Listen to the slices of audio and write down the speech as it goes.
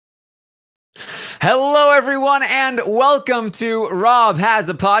Hello, everyone, and welcome to Rob Has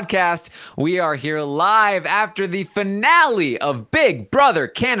a Podcast. We are here live after the finale of Big Brother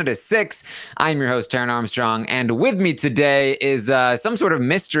Canada 6. I'm your host, Taran Armstrong, and with me today is some sort of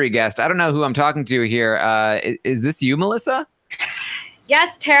mystery guest. I don't know who I'm talking to here. Is this you, Melissa?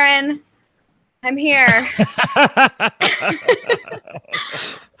 Yes, Taran. I'm here.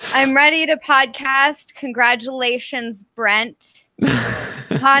 I'm ready to podcast. Congratulations, Brent,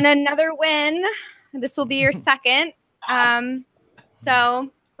 on another win. This will be your second.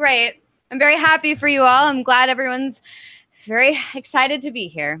 So great. I'm very happy for you all. I'm glad everyone's very excited to be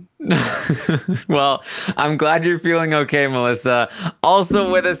here. Well, I'm glad you're feeling okay, Melissa.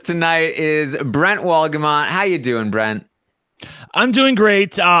 Also with us tonight is Brent Wolgamott. How you doing, Brent? I'm doing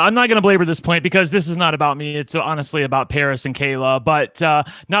great. I'm not going to belabor this point because this is not about me. It's honestly about Paris and Kayla. But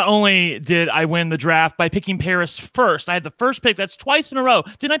not only did I win the draft by picking Paris first, I had the first pick. That's twice in a row.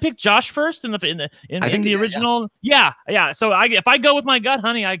 Didn't I pick Josh first in the original? Yeah. So if I go with my gut,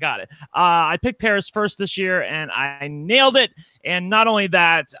 honey, I got it. I picked Paris first this year, and I nailed it. And not only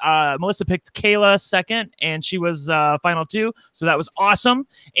that, Melissa picked Kayla second, and she was final two. So that was awesome.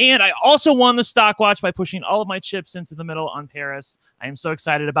 And I also won the stock watch by pushing all of my chips into the middle on Paris. I am so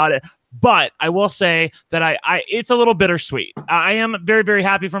excited about it. But I will say that it's a little bittersweet. I am very, very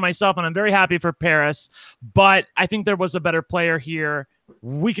happy for myself, and I'm very happy for Paris. But I think there was a better player here.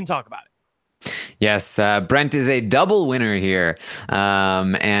 We can talk about it. Yes, Brent is a double winner here,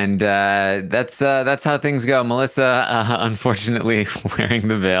 and that's how things go. Melissa, unfortunately, wearing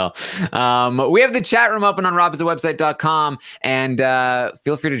the veil. We have the chat room open on robhasawebsite.com, and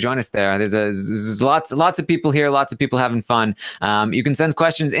feel free to join us there. There's lots of people here, lots of people having fun. You can send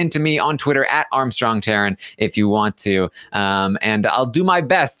questions into me on Twitter at Armstrong Taran if you want to, and I'll do my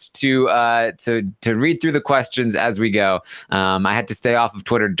best to read through the questions as we go. I had to stay off of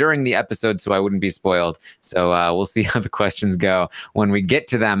Twitter during the episode so I wouldn't be spoiled. So we'll see how the questions go when we get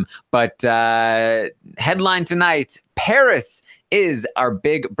to them. But headline tonight, Paris is our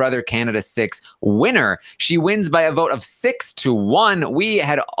Big Brother Canada 6 winner. She wins by a vote of 6-1. We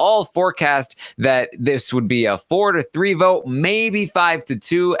had all forecast that this would be a 4-3 vote, maybe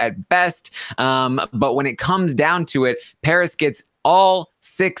 5-2 at best. But when it comes down to it, Paris gets all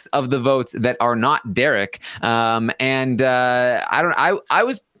 6 of the votes that are not Derek. I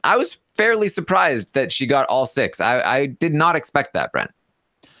was fairly surprised that she got all 6. I did not expect that, Brent.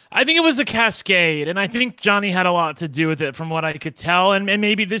 I think it was a cascade, and I think Johnny had a lot to do with it from what I could tell, and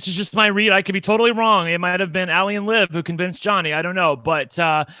maybe this is just my read. I could be totally wrong. It might have been Allie and Liv who convinced Johnny. I don't know, but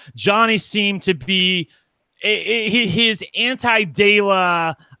Johnny seemed to be his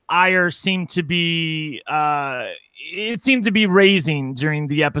anti-Dela ire seemed to be it seemed to be raising during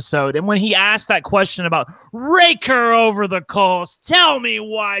the episode. And when he asked that question about rake her over the coals, tell me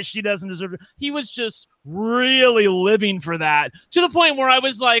why she doesn't deserve it, he was just really living for that, to the point where I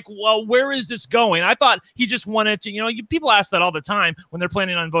was like, well, where is this going? I thought he just wanted to, people ask that all the time when they're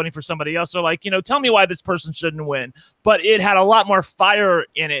planning on voting for somebody else. They're like, tell me why this person shouldn't win. But it had a lot more fire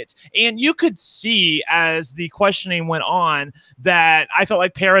in it. And you could see as the questioning went on that I felt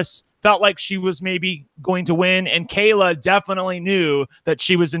like Paris felt like she was maybe going to win, and Kayla definitely knew that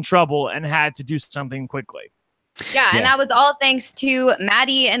she was in trouble and had to do something quickly. Yeah, and that was all thanks to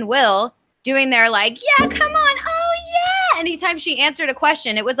Maddie and Will doing their yeah, come on, oh yeah. Anytime she answered a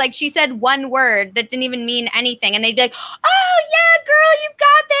question, it was like she said one word that didn't even mean anything, and they'd be like, oh yeah, girl, you've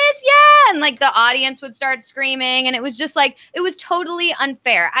got this, yeah. And the audience would start screaming, and it was just it was totally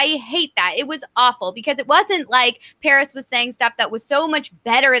unfair. I hate that. It was awful because it wasn't like Paris was saying stuff that was so much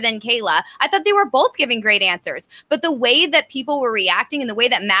better than Kayla. I thought they were both giving great answers, but the way that people were reacting and the way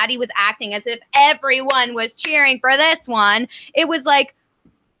that Maddie was acting as if everyone was cheering for this one, it was like,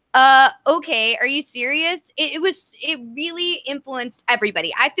 okay, are you serious? It really influenced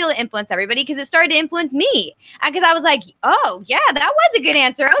everybody. I feel it influenced everybody because it started to influence me. Because I was like, oh yeah, that was a good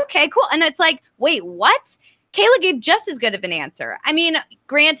answer. Okay, cool. And it's like, wait, what? Kayla gave just as good of an answer. I mean,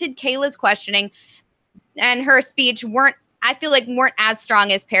 granted, Kayla's questioning and her speech weren't as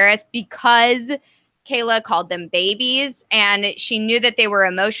strong as Paris because Kayla called them babies, and she knew that they were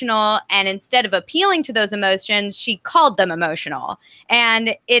emotional, and instead of appealing to those emotions, she called them emotional.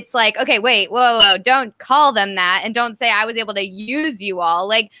 And it's like, okay, wait, whoa, don't call them that, and don't say I was able to use you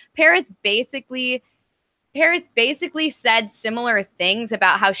all. Paris basically said similar things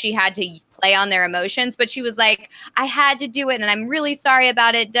about how she had to play on their emotions, but she was like, I had to do it, and I'm really sorry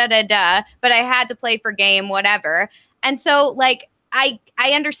about it, but I had to play for game, whatever. And so,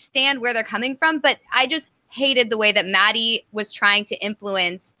 I understand where they're coming from, but I just hated the way that Maddie was trying to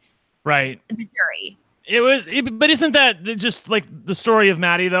influence the jury. But isn't that just like the story of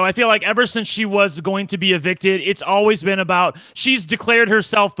Maddie, though? I feel like ever since she was going to be evicted, it's always been about she's declared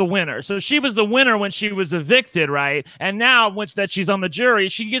herself the winner. So she was the winner when she was evicted, right? And now, that she's on the jury,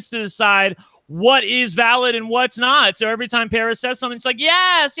 she gets to decide what is valid and what's not. So every time Paris says something, it's like,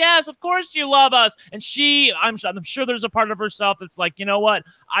 yes, of course you love us. And I'm sure there's a part of herself that's like, you know what?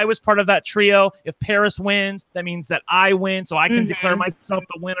 I was part of that trio. If Paris wins, that means that I win. So I can declare myself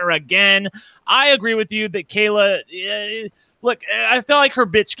the winner again. I agree with you that Kayla, look, I feel like her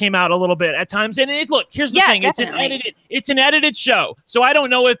bitch came out a little bit at times. And look, here's the thing. Definitely. It's an edited show. So I don't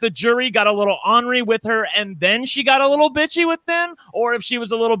know if the jury got a little ornery with her and then she got a little bitchy with them, or if she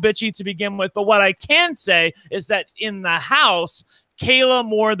was a little bitchy to begin with. But what I can say is that in the house, Kayla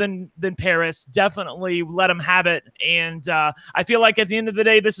more than Paris definitely let him have it. And I feel like at the end of the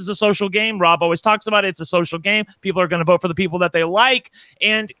day, this is a social game. Rob always talks about it. It's a social game. People are going to vote for the people that they like.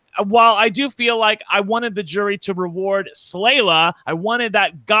 And while I do feel like I wanted the jury to reward Slayla, I wanted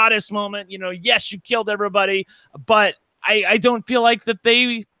that goddess moment, yes, you killed everybody, but I don't feel like that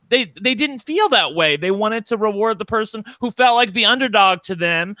they didn't feel that way. They wanted to reward the person who felt like the underdog to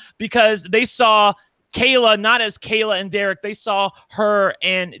them because they saw Kayla not as Kayla and Derek. They saw her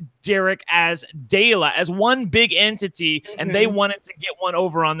and Derek as Dayla, as one big entity, and they wanted to get one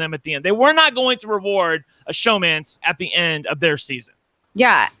over on them at the end. They were not going to reward a showmance at the end of their season.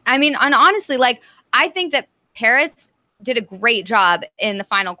 Yeah. I mean, and honestly, I think that Paris did a great job in the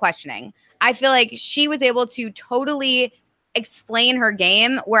final questioning. I feel like she was able to totally explain her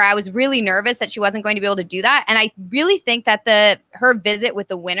game where I was really nervous that she wasn't going to be able to do that. And I really think that her visit with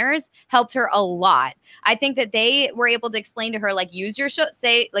the winners helped her a lot. I think that they were able to explain to her, use your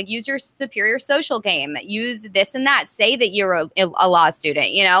superior social game, use this and that, say that you're a law student,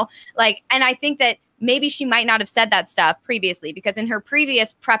 and I think that maybe she might not have said that stuff previously because in her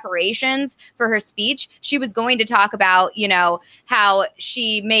previous preparations for her speech, she was going to talk about, how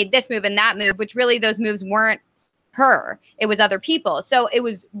she made this move and that move, which really those moves weren't her. It was other people. So it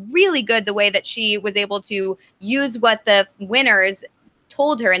was really good the way that she was able to use what the winners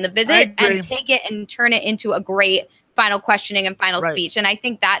told her in the visit and take it and turn it into a great final questioning and final speech. And I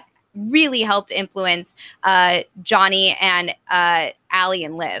think that really helped influence Johnny and Allie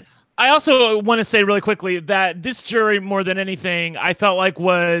and Liv. I also want to say really quickly that this jury, more than anything, I felt like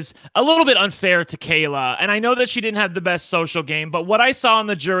was a little bit unfair to Kayla. And I know that she didn't have the best social game, but what I saw in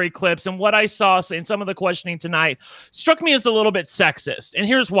the jury clips and what I saw in some of the questioning tonight struck me as a little bit sexist. And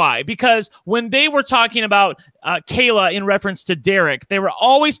here's why. Because when they were talking about Kayla in reference to Derek, they were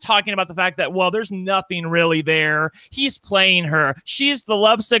always talking about the fact that, well, there's nothing really there. He's playing her. She's the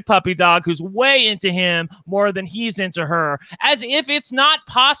lovesick puppy dog who's way into him more than he's into her. As if it's not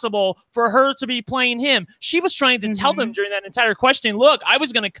possible for her to be playing him. She was trying to tell them during that entire questioning, look, I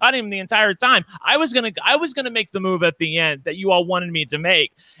was going to cut him the entire time. I was going to make the move at the end that you all wanted me to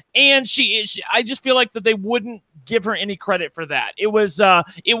make. And I just feel like that they wouldn't give her any credit for that. It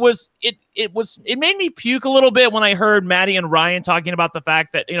made me puke a little bit when I heard Maddie and Ryan talking about the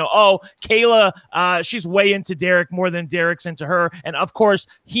fact that, Kayla, she's way into Derek more than Derek's into her. And of course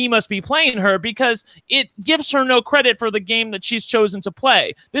he must be playing her because it gives her no credit for the game that she's chosen to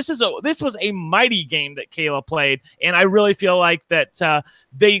play. This was a mighty game that Kayla played. And I really feel like that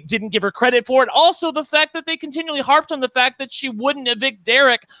they didn't give her credit for it. Also, the fact that they continually harped on the fact that she wouldn't evict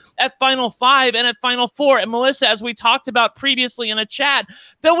Derek at Final 5 and at Final 4. And Melissa, as we talked about previously in a chat,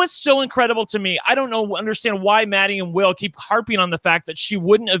 that was so incredible to me. I don't understand why Maddie and Will keep harping on the fact that she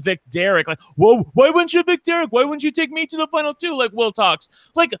wouldn't evict Derek. Like, whoa, why wouldn't you evict Derek? Why wouldn't you take me to the Final 2? Like Will talks.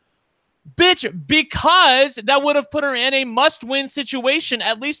 Like, bitch, because that would have put her in a must-win situation,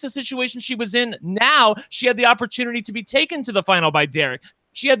 at least the situation she was in now. She had the opportunity to be taken to the final by Derek.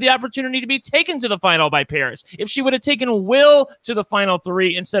 She had the opportunity to be taken to the final by Paris. If she would have taken Will to the final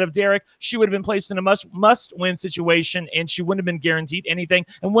 3 instead of Derek, she would have been placed in a must-win situation, and she wouldn't have been guaranteed anything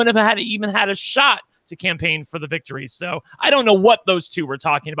and wouldn't have even had a shot to campaign for the victory. So I don't know what those two were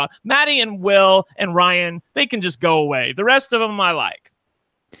talking about. Maddie and Will and Ryan, they can just go away. The rest of them I like.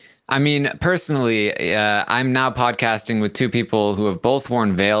 I mean, personally, I'm now podcasting with two people who have both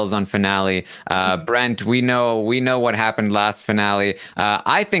worn veils on finale. Brent, we know what happened last finale.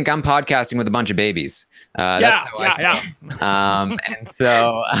 I think I'm podcasting with a bunch of babies. That's how I feel. And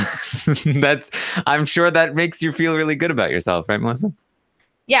so I'm sure that makes you feel really good about yourself, right, Melissa?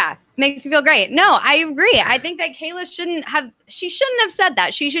 Yeah, makes me feel great. No, I agree. I think that Kayla shouldn't have said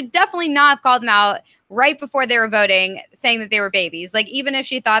that. She should definitely not have called them out right before they were voting, saying that they were babies. Like, even if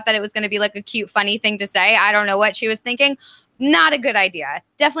she thought that it was going to be like a cute, funny thing to say, I don't know what she was thinking. Not a good idea.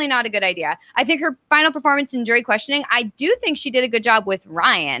 Definitely not a good idea. I think her final performance in jury questioning, I do think she did a good job with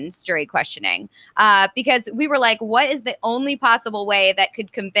Ryan's jury questioning, because we were like, what is the only possible way that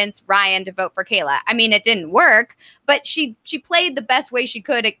could convince Ryan to vote for Kayla? I mean, it didn't work, but she played the best way she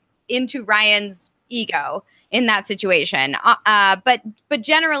could into Ryan's ego in that situation. But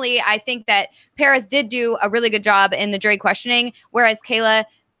generally, I think that Paris did do a really good job in the jury questioning, whereas Kayla,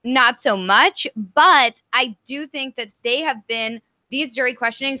 not so much. But I do think that these jury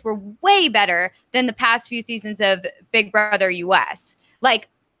questionings were way better than the past few seasons of Big Brother US. Like,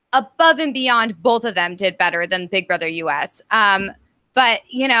 above and beyond, both of them did better than Big Brother US. But,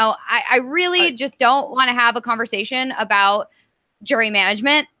 you know, I really just don't want to have a conversation about jury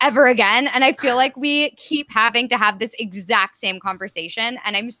management ever again. And I feel like we keep having to have this exact same conversation,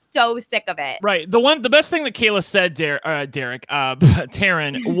 and I'm so sick of it. Right. The best thing that Kayla said,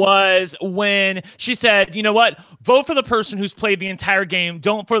 Taran, was when she said, you know what, vote for the person who's played the entire game.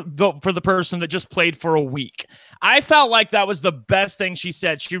 Don't vote for the person that just played for a week. I felt like that was the best thing she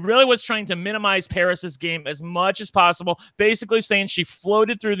said. She really was trying to minimize Paris's game as much as possible, basically saying she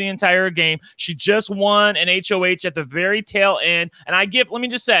floated through the entire game. She just won an HOH at the very tail end. And let me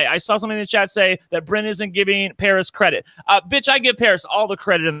just say, I saw something in the chat say that Brent isn't giving Paris credit. Bitch, I give Paris all the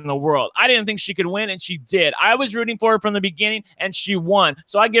credit in the world. I didn't think she could win, and she did. I was rooting for her from the beginning, and she won.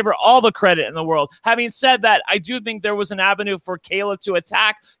 So I give her all the credit in the world. Having said that, I do think there was an avenue for Kayla to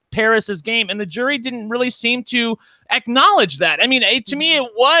attack Paris's game, and the jury didn't really seem to acknowledge that. I mean, to me,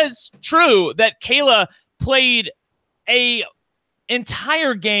 it was true that Kayla played a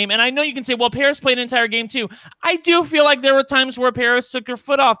entire game, and I know you can say, well, Paris played an entire game too. I do feel like there were times where Paris took her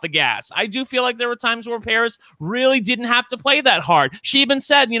foot off the gas. I do feel like there were times where Paris really didn't have to play that hard. She even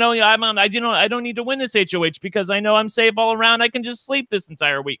said, you know, I don't need to win this HOH because I know I'm safe all around. I can just sleep this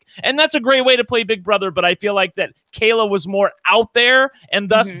entire week. And that's a great way to play Big Brother, but I feel like that Kayla was more out there, and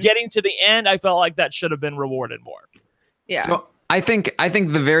thus getting to the end, I felt like that should have been rewarded more. Yeah. So I think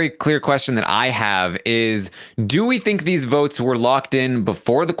the very clear question that I have is, do we think these votes were locked in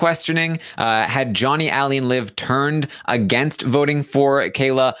before the questioning? Had Johnny, Ali, and Liv turned against voting for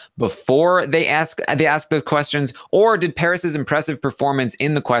Kayla before they asked those questions? Or did Paris's impressive performance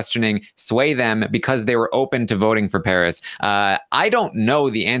in the questioning sway them because they were open to voting for Paris? I don't know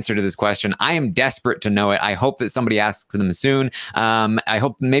the answer to this question. I am desperate to know it. I hope that somebody asks them soon. I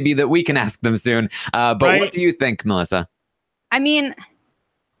hope maybe that we can ask them soon. But right. What do you think, Melissa? I mean,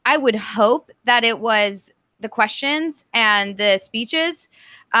 I would hope that it was the questions and the speeches,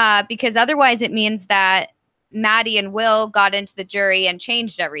 because otherwise it means that Maddie and Will got into the jury and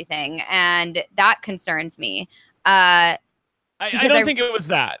changed everything, and that concerns me. I don't think it was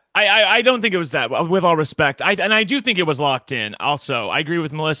that. I don't think it was that, with all respect. I do think it was locked in also. I agree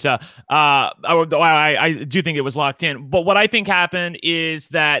with Melissa. I do think it was locked in. But what I think happened is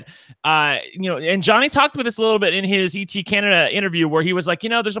that, and Johnny talked with us a little bit in his ET Canada interview, where he was like,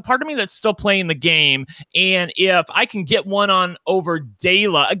 there's a part of me that's still playing the game. And if I can get one on over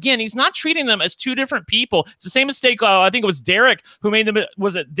Dela, again, he's not treating them as two different people. It's the same mistake. I think it was Derek who made them.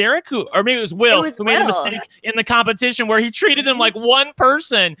 Was it Derek or maybe it was Will who made a mistake in the competition where he treated them like one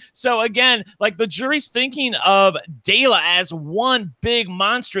person. So again, like, the jury's thinking of Dela as one big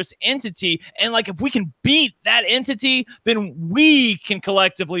monstrous entity. And like, if we can beat that entity, then we can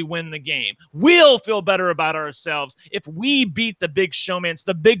collectively win the game. We'll feel better about ourselves if we beat the big showman,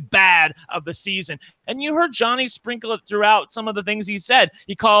 the big bad of the season. And you heard Johnny sprinkle it throughout some of the things he said.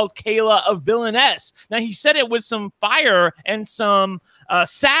 He called Kayla a villainess. Now, he said it with some fire and some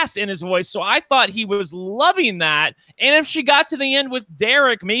sass in his voice, so I thought he was loving that. And if she got to the end with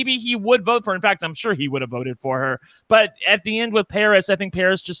Derek, maybe he would vote for her. In fact, I'm sure he would have voted for her. But at the end with Paris, I think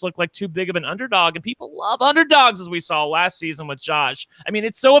Paris just looked like too big of an underdog, and people love underdogs, as we saw last season with Josh. I mean,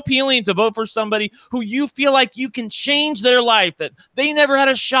 it's so appealing to vote for somebody who you feel like you can change their life, that they never had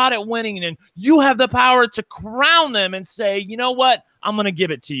a shot at winning, and you have the power to crown them and say, you know what, I'm going to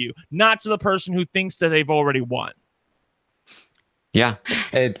give it to you, not to the person who thinks that they've already won. Yeah,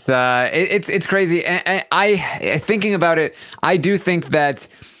 it's crazy. And I thinking about it, I think that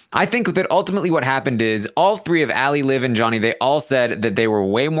ultimately what happened is all three of Ali, Liv, and Johnny, they all said that they were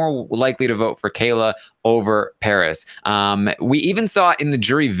way more likely to vote for Kayla over Paris. We even saw in the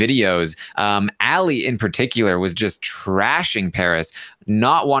jury videos, Ali in particular was just trashing Paris,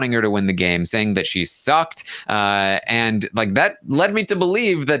 not wanting her to win the game, saying that she sucked. And like, that led me to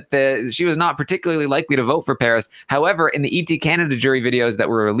believe that she was not particularly likely to vote for Paris. However, in the ET Canada jury videos that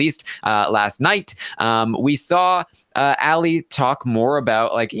were released last night, we saw Ali talk more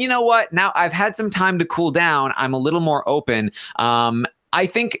about, like, you know what, now I've had some time to cool down, I'm a little more open. I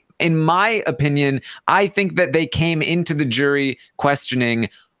think, in my opinion, I think that they came into the jury questioning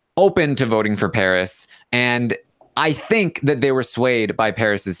open to voting for Paris. And I think that they were swayed by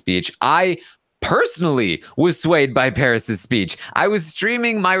Paris's speech. I personally was swayed by Paris's speech. I was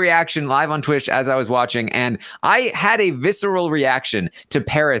streaming my reaction live on Twitch as I was watching, and I had a visceral reaction to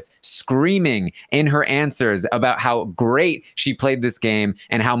Paris screaming in her answers about how great she played this game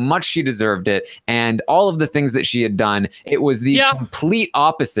and how much she deserved it and all of the things that she had done. It was the complete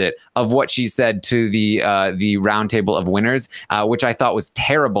opposite of what she said to the roundtable of winners, which I thought was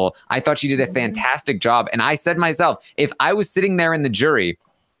terrible. I thought she did a fantastic job, and I said myself, if I was sitting there in the jury,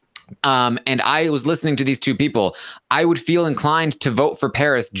 and I was listening to these two people, I would feel inclined to vote for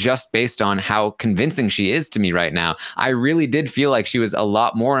Paris just based on how convincing she is to me right now. I really did feel like she was a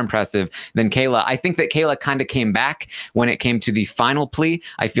lot more impressive than Kayla. I think that Kayla kind of came back when it came to the final plea.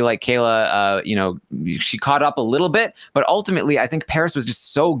 I feel like Kayla, she caught up a little bit, but ultimately I think Paris was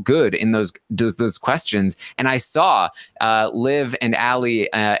just so good in those questions. And I saw Liv and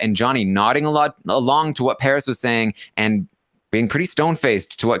Ali and Johnny nodding along to what Paris was saying and being pretty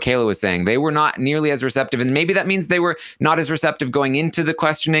stone-faced to what Kayla was saying. They were not nearly as receptive, and maybe that means they were not as receptive going into the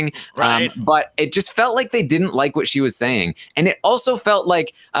questioning, right. But it just felt like they didn't like what she was saying. And it also felt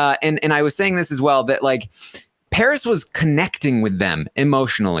like, and I was saying this as well, that like Paris was connecting with them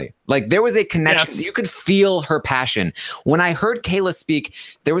emotionally. Like there was a connection. Yes. You could feel her passion. When I heard Kayla speak,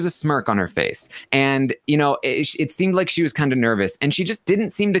 there was a smirk on her face. And, it seemed like she was kind of nervous and she just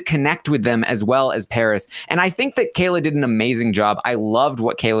didn't seem to connect with them as well as Paris. And I think that Kayla did an amazing job. I loved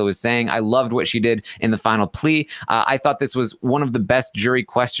what Kayla was saying. I loved what she did in the final plea. I thought this was one of the best jury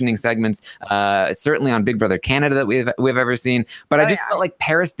questioning segments, certainly on Big Brother Canada that we've ever seen. But I just felt like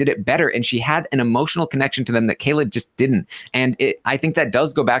Paris did it better and she had an emotional connection to them that Kayla just didn't. And I think that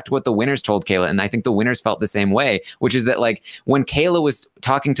does go back to what the winners told Kayla, and I think the winners felt the same way, which is that like when Kayla was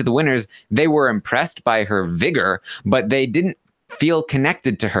talking to the winners, they were impressed by her vigor, but they didn't feel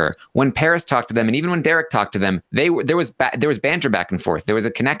connected to her. When Paris talked to them, and even when Derek talked to them, there was banter back and forth. There was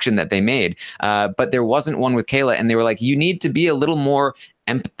a connection that they made, but there wasn't one with Kayla. And they were like, you need to be a little more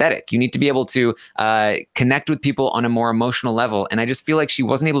empathetic. You need to be able to connect with people on a more emotional level. And I just feel like she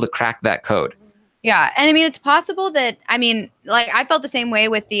wasn't able to crack that code. Yeah, and I mean, it's possible that I felt the same way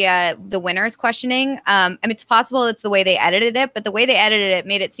with the winners questioning. It's possible it's the way they edited it, but the way they edited it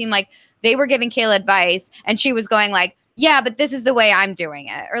made it seem like they were giving Kayla advice, and she was going like, "Yeah, but this is the way I'm doing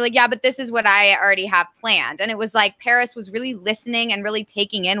it," or like, "Yeah, but this is what I already have planned." And it was like Paris was really listening and really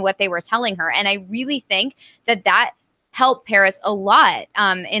taking in what they were telling her, and I really think that helped Paris a lot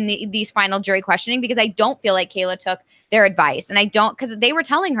in these final jury questioning, because I don't feel like Kayla took their advice, and I don't, because they were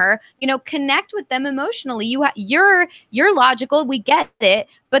telling her, connect with them emotionally. You're logical, we get it,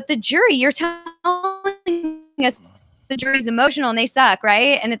 but the jury, you're telling us the jury's emotional and they suck,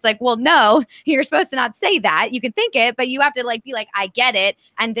 right? And it's like, well, no, you're supposed to not say that. You can think it, but you have to be like, I get it,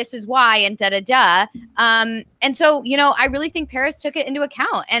 and this is why, and da-da-da. And so, I really think Paris took it into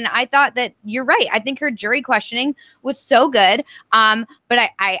account, and I thought that you're right. I think her jury questioning was so good, but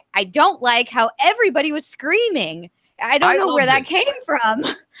I don't like how everybody was screaming. I don't know where that came from.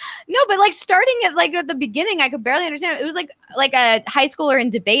 No, but starting at the beginning, I could barely understand it. It was like a high schooler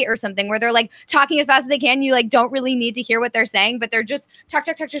in debate or something where they're talking as fast as they can. You don't really need to hear what they're saying, but they're just talk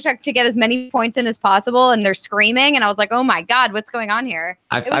to get as many points in as possible, and they're screaming. And I was like, oh my God, what's going on here?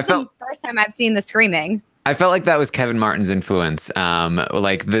 It was the first time I've seen the screaming. I felt like that was Kevin Martin's influence.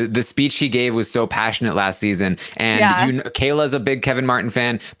 The speech he gave was so passionate last season, and Kayla's a big Kevin Martin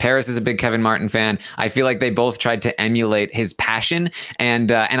fan. Paris is a big Kevin Martin fan. I feel like they both tried to emulate his passion,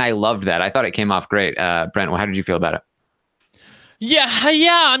 and I loved that. I thought it came off great. Brent, how did you feel about it? Yeah.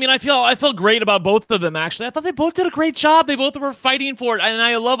 I mean, I felt great about both of them, actually. I thought they both did a great job. They both were fighting for it. And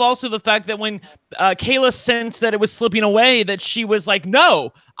I love also the fact that when Kayla sensed that it was slipping away, that she was like,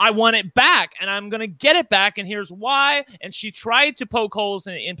 no, I want it back, and I'm going to get it back, and here's why. And she tried to poke holes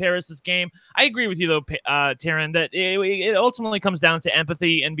in Paris's game. I agree with you, though, Taran, that it ultimately comes down to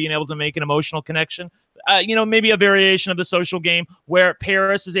empathy and being able to make an emotional connection. Maybe a variation of the social game where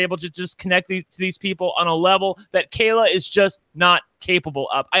Paris is able to just connect to these people on a level that Kayla is just not capable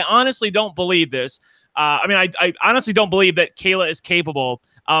of. I honestly don't believe this. I honestly don't believe that Kayla is capable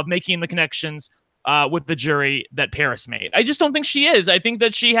of making the connections with the jury that Paris made. I just don't think she is. I think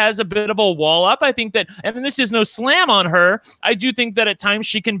that she has a bit of a wall up. I think that, and this is no slam on her, I do think that at times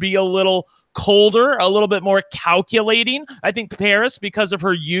she can be a little colder, a little bit more calculating. I think Paris, because of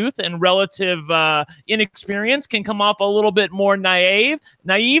her youth and relative inexperience, can come off a little bit more naive,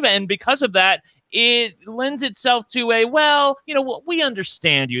 and because of that, it lends itself to a, well, you know, we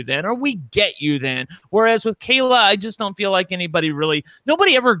understand you then, or we get you then. Whereas with Kayla, I just don't feel like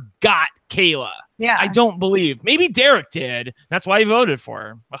nobody ever got Kayla. Yeah. I don't believe. Maybe Derek did. That's why he voted for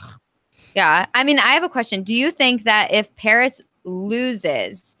her. Ugh. Yeah. I mean, I have a question. Do you think that if Paris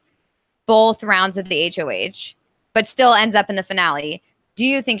loses both rounds of the HOH, but still ends up in the finale, do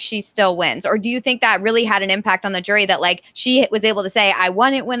you think she still wins? Or do you think that really had an impact on the jury that like she was able to say, I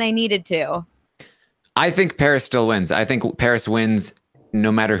won it when I needed to? I think Paris still wins. I think Paris wins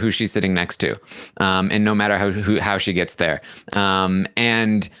no matter who she's sitting next to, and no matter how she gets there.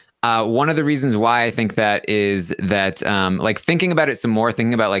 One of the reasons why I think that is that, like thinking about it some more,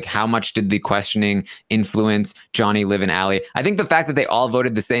 thinking about like how much did the questioning influence Johnny, Liv, and Allie. I think the fact that they all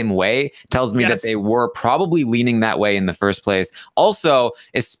voted the same way tells me that they were probably leaning that way in the first place. Also,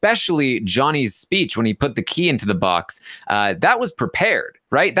 especially Johnny's speech when he put the key into the box, that was prepared,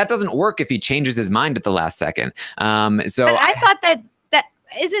 right? That doesn't work if he changes his mind at the last second. But I thought that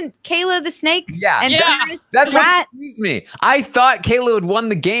isn't Kayla the snake? Yeah, and that's what confused me. I thought Kayla had won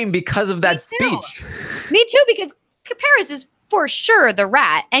the game because of that speech. Me too, because Paris is for sure the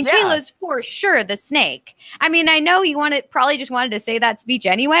rat, and Kayla's for sure the snake. I mean, I know you probably just wanted to say that speech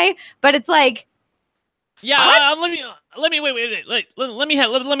anyway, but it's like, let me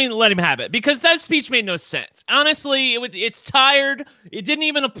let him have it, because that speech made no sense. Honestly, it's tired. It didn't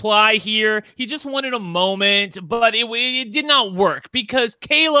even apply here. He just wanted a moment, but it did not work because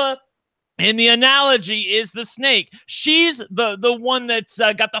Kayla, and the analogy is the snake. She's the one that's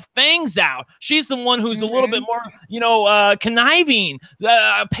got the fangs out. She's the one who's a little bit more, conniving.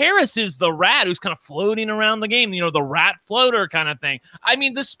 Paris is the rat who's kind of floating around the game, the rat floater kind of thing. I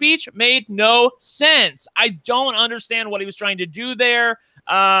mean, the speech made no sense. I don't understand what he was trying to do there.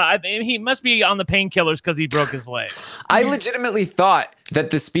 I mean, he must be on the painkillers because he broke his leg. I legitimately thought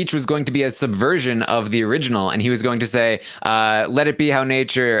that the speech was going to be a subversion of the original, and he was going to say, "Let it be how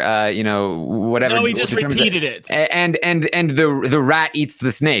nature, whatever." No, he just repeated it. And the rat eats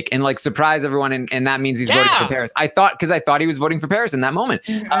the snake, and like surprise everyone, and that means he's voting for Paris. I thought he was voting for Paris in that moment.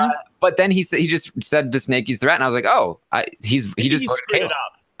 But then he just said the snake eats the rat, and I was like, oh, he just screwed it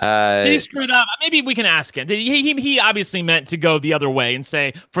up. Did he screw it up? Maybe we can ask him. He obviously meant to go the other way and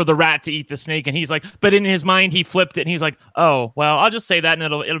say for the rat to eat the snake, and he's like, but in his mind he flipped it, and he's like, oh well, I'll just say that, and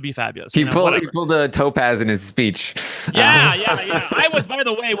it'll be fabulous. He pulled a topaz in his speech. Yeah. I was, by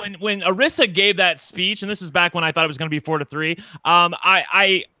the way, when Arissa gave that speech, and this is back when I thought it was going to be 4-3.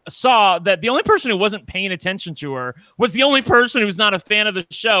 I saw that the only person who wasn't paying attention to her was the only person who's not a fan of the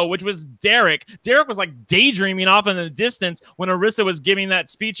show, which was Derek. Derek was like daydreaming off in the distance when Arissa was giving that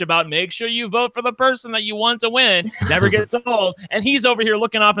speech about make sure you vote for the person that you want to win. Never gets old. And he's over here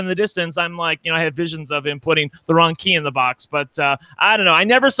looking off in the distance. I'm like, I had visions of him putting the wrong key in the box. But I don't know. I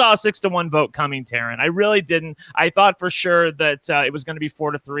never saw a 6-1 vote coming, Taran. I really didn't. I thought for sure that it was going to be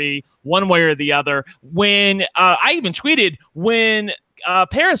 4-3, one way or the other. When I even tweeted when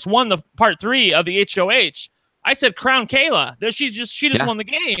Paris won the part 3 of the HOH, I said crown Kayla. She just won the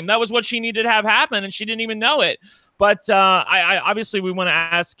game. That was what she needed to have happen, and she didn't even know it. But I obviously we want to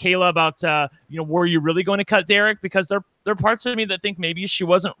ask Kayla about were you really going to cut Derek? Because there are parts of me that think maybe she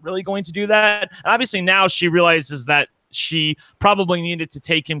wasn't really going to do that. And obviously now she realizes that she probably needed to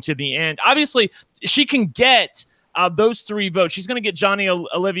take him to the end. Obviously she can get those 3 votes. She's going to get Johnny,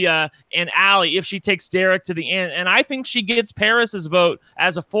 Olivia, and Allie if she takes Derek to the end. And I think she gets Paris's vote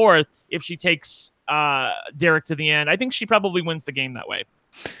as a 4th if she takes Derek to the end. I think she probably wins the game that way.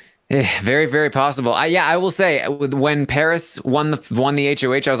 Very, very possible. I will say when Paris won the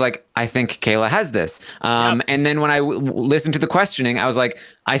HOH, I was like, I think Kayla has this. And then when I listened to the questioning, I was like,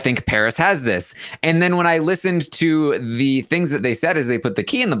 I think Paris has this. And then when I listened to the things that they said as they put the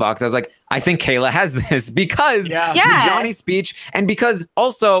key in the box, I was like, I think Kayla has this because the Johnny speech, and because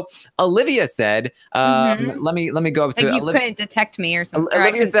also Olivia said, let me go up to like you couldn't detect me or something.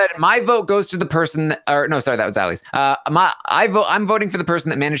 Olivia said, my vote goes to the person that, or no, sorry, that was Allie's. I'm voting for the person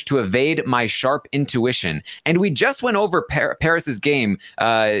that managed to evade my sharp intuition. And we just went over Paris's game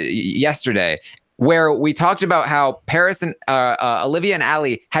yesterday, where we talked about how Paris and Olivia and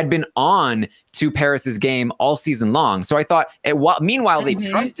Allie had been on to Paris's game all season long. So I thought, meanwhile, they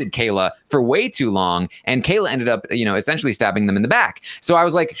trusted Kayla for way too long, and Kayla ended up, essentially stabbing them in the back. So I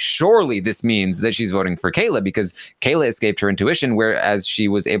was like, surely this means that she's voting for Kayla because Kayla escaped her intuition, whereas she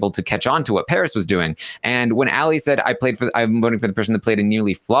was able to catch on to what Paris was doing. And when Allie said, I'm voting for the person that played a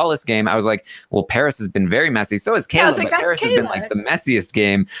nearly flawless game, I was like, well, Paris has been very messy. So has Kayla, but Paris has been like the messiest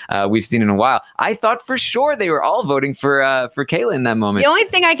game we've seen in a while. I thought for sure they were all voting for Kayla in that moment. The only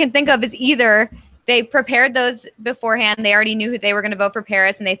thing I can think of is either they prepared those beforehand. They already knew who they were going to vote for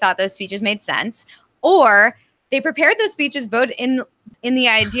Paris, and they thought those speeches made sense. Or they prepared those speeches, vote in the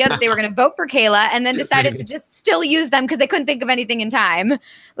idea that they were going to vote for Kayla, and then decided to just still use them because they couldn't think of anything in time.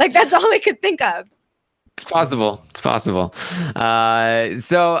 Like, that's all they could think of. It's possible. It's possible.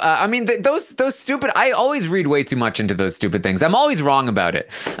 I mean, those stupid. I always read way too much into those stupid things. I'm always wrong about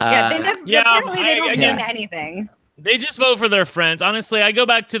it. Apparently they don't mean anything. They just vote for their friends. Honestly, I go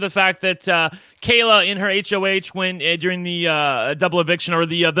back to the fact that Kayla in her HOH when during the double eviction, or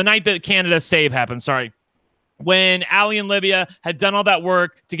the night that Canada's save happened. Sorry. When Allie and Livia had done all that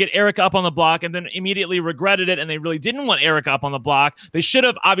work to get Erica up on the block and then immediately regretted it, and they really didn't want Erica up on the block, they should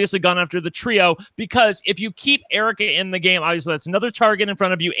have obviously gone after the trio, because if you keep Erica in the game, obviously that's another target in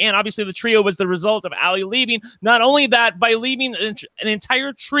front of you, and obviously the trio was the result of Allie leaving. Not only that, by leaving an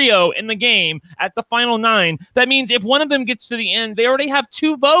entire trio in the game at the final 9, that means if one of them gets to the end, they already have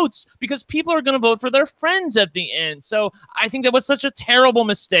 2 votes, because people are going to vote for their friends at the end. So I think that was such a terrible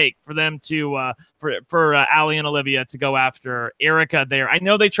mistake for them to for Allie and Olivia to go after Erica there. I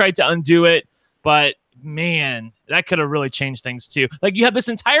know they tried to undo it, but man, that could have really changed things too. Like, you have this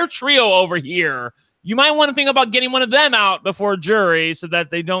entire trio over here. You might want to think about getting one of them out before jury so that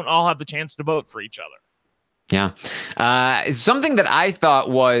they don't all have the chance to vote for each other. Yeah. Something that I thought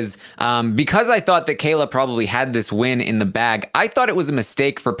was, because I thought that Kayla probably had this win in the bag, I thought it was a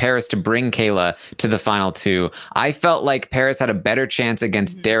mistake for Paris to bring Kayla to the final 2. I felt like Paris had a better chance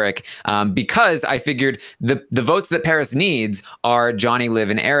against Derek, because I figured the votes that Paris needs are Johnny, Liv,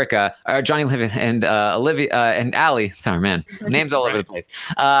 and Erica, or Johnny, Liv, and Olivia, and Allie. Sorry, man. Names all over the place.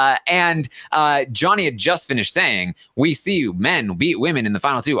 And Johnny had just finished saying, "We see men beat women in the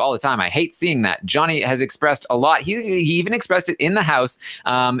final 2 all the time. I hate seeing that." Johnny has expressed a lot. He even expressed it in the house,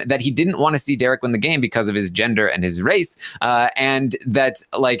 that he didn't want to see Derek win the game because of his gender and his race, and that,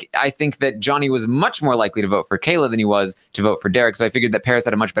 like, I think that Johnny was much more likely to vote for Kayla than he was to vote for Derek. So I figured that Paris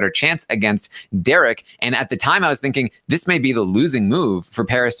had a much better chance against Derek. And at the time, I was thinking this may be the losing move for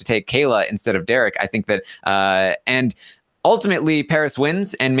Paris to take Kayla instead of Derek. I think that and ultimately, Paris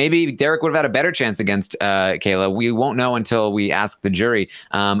wins, and maybe Derek would have had a better chance against Kayla. We won't know until we ask the jury.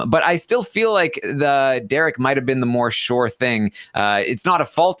 But I still feel like Derek might have been the more sure thing. It's not a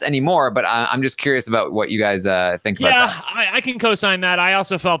fault anymore, but I'm just curious about what you guys think about that. Yeah, I can co-sign that. I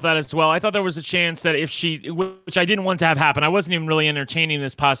also felt that as well. I thought there was a chance that if she, which I didn't want to have happen, I wasn't even really entertaining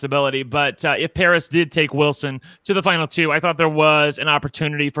this possibility, but if Paris did take Wilson to the final 2, I thought there was an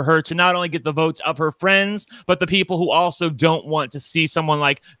opportunity for her to not only get the votes of her friends, but the people who also don't want to see someone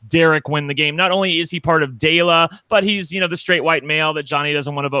like Derek win the game. Not only is he part of Dela, but he's, the straight white male that Johnny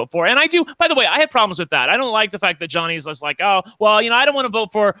doesn't want to vote for. And I do, by the way, I have problems with that. I don't like the fact that Johnny's just like, oh, well, I don't want to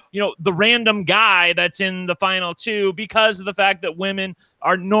vote for, the random guy that's in the final 2 because of the fact that women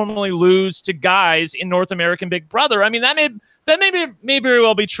are normally lose to guys in North American Big Brother. I mean, that may very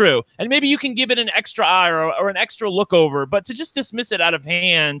well be true. And maybe you can give it an extra eye or an extra look over, but to just dismiss it out of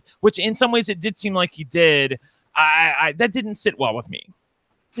hand, which in some ways it did seem like he did, that didn't sit well with me.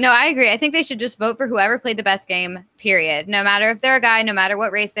 No, I agree. I think they should just vote for whoever played the best game, period. No matter if they're a guy, no matter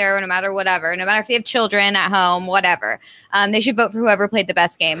what race they're, no matter whatever, no matter if they have children at home, whatever. They should vote for whoever played the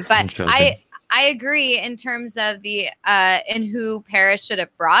best game. But I agree in terms of the in who Paris should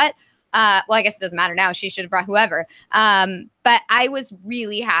have brought. Well, I guess it doesn't matter now. She should have brought whoever. But I was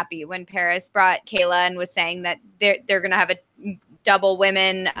really happy when Paris brought Kayla and was saying that they're going to have a double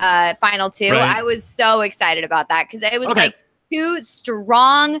women final 2. Right. I was so excited about that because it was like 2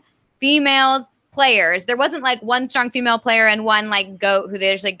 strong females players. There wasn't like one strong female player and one like goat who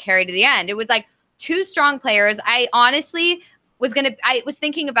they just like carried to the end. It was like 2 strong players. I honestly I was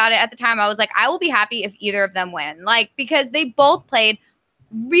thinking about it at the time. I was like, I will be happy if either of them win, like, because they both played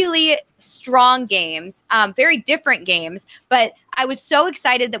really strong games, very different games, but I was so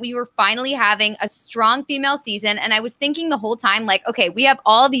excited that we were finally having a strong female season. And I was thinking the whole time, like, okay, we have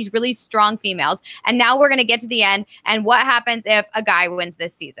all these really strong females, and now we're going to get to the end. And what happens if a guy wins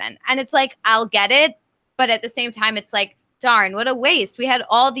this season? And it's like, I'll get it. But at the same time, it's like, darn, what a waste. We had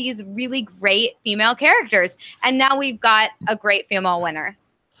all these really great female characters, and now we've got a great female winner.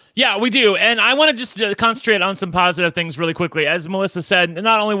 Yeah, we do. And I want to just concentrate on some positive things really quickly. As Melissa said,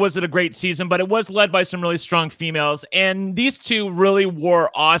 not only was it a great season, but it was led by some really strong females. And these 2 really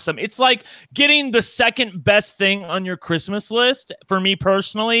were awesome. It's like getting the second best thing on your Christmas list for me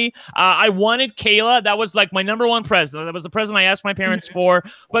personally. I wanted Kayla. That was like my number 1 present. That was the present I asked my parents for,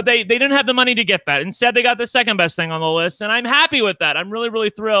 but they didn't have the money to get that. Instead, they got the second best thing on the list. And I'm happy with that. I'm really,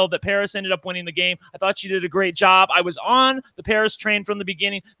 really thrilled that Paris ended up winning the game. I thought she did a great job. I was on the Paris train from the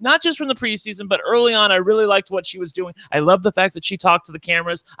beginning. not just from the preseason, but early on, I really liked what she was doing. I love the fact that she talked to the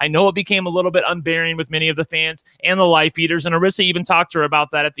cameras. I know it became a little bit unbearing with many of the fans and the life eaters, and Arissa even talked to her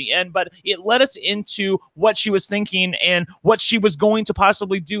about that at the end, but it led us into what she was thinking and what she was going to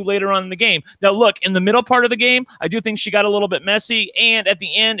possibly do later on in the game. Now, look, in the middle part of the game, I do think she got a little bit messy, and at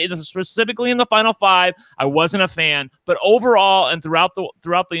the end, specifically in the final 5, I wasn't a fan, but overall and throughout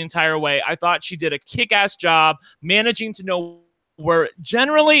the entire way, I thought she did a kick-ass job managing to know where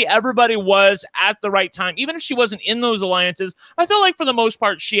generally everybody was at the right time. Even if she wasn't in those alliances, I feel like for the most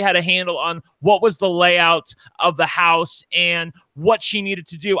part, she had a handle on what was the layout of the house and what she needed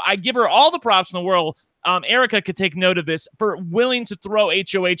to do. I give her all the props in the world. Erica could take note of this for willing to throw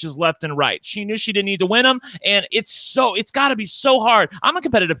HOHs left and right. She knew she didn't need to win them, and it's got to be so hard. I'm a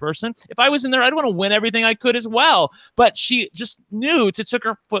competitive person. If I was in there, I'd want to win everything I could as well. But she just knew to took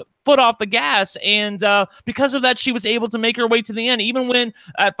her foot off the gas, and because of that, she was able to make her way to the end. Even when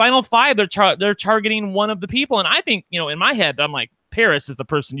at final 5, they're targeting one of the people, and I think, in my head, I'm like, Paris is the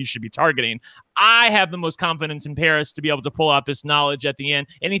person you should be targeting. I have the most confidence in Paris to be able to pull out this knowledge at the end.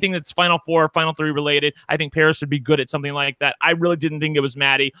 Anything that's Final 4, Final 3 related, I think Paris would be good at something like that. I really didn't think it was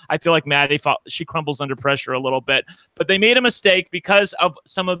Maddie. I feel like Maddie, she crumbles under pressure a little bit. But they made a mistake because of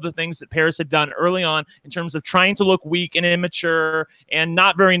some of the things that Paris had done early on in terms of trying to look weak and immature and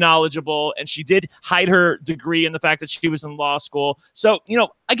not very knowledgeable. And she did hide her degree in the fact that she was in law school. So,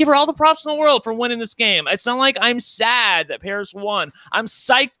 I give her all the props in the world for winning this game. It's not like I'm sad that Paris won. I'm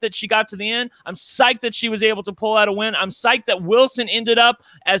psyched that she got to the end. I'm psyched that she was able to pull out a win. I'm psyched that Wilson ended up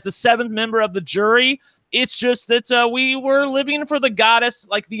as the 7th member of the jury. It's just that we were living for the goddess,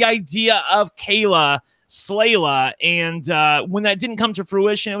 like the idea of Kayla, Slayla, and when that didn't come to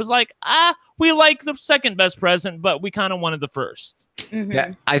fruition, it was like, we like the second best present, but we kind of wanted the first. Mm-hmm.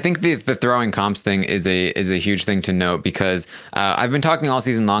 Yeah, I think the throwing comps thing is a huge thing to note, because I've been talking all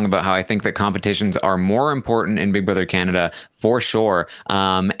season long about how I think that competitions are more important in Big Brother Canada for sure.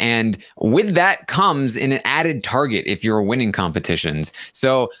 And with that comes an added target if you're winning competitions.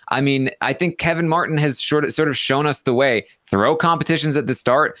 So, I mean, I think Kevin Martin has sort of shown us the way. Throw competitions at the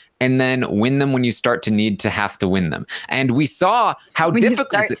start and then win them when you start to need to have to win them. And we saw how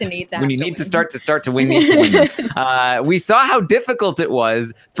difficult you need to start to win them. We saw how difficult it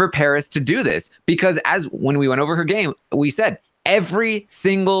was for Paris to do this, because when we went over her game, we said every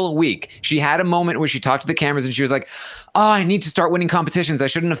single week she had a moment where she talked to the cameras and she was like, oh, I need to start winning competitions. I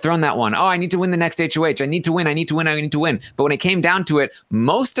shouldn't have thrown that one. Oh, I need to win the next HOH. I need to win. I need to win. I need to win. But when it came down to it,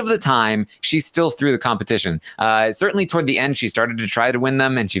 most of the time, she still threw the competition. Certainly toward the end, she started to try to win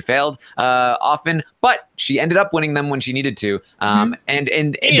them and she failed often, but she ended up winning them when she needed to. And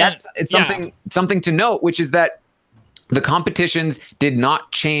that's something to note, which is that the competitions did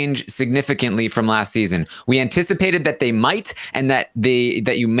not change significantly from last season. We anticipated that they might, and that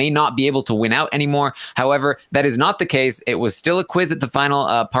you may not be able to win out anymore. However, that is not the case. It was still a quiz at the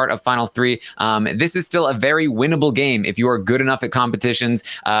final part of Final 3. This is still a very winnable game if you are good enough at competitions.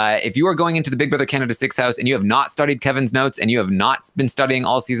 If you are going into the Big Brother Canada 6 house and you have not studied Kevin's notes and you have not been studying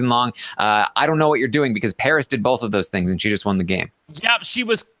all season long, I don't know what you're doing, because Paris did both of those things and she just won the game. Yep, she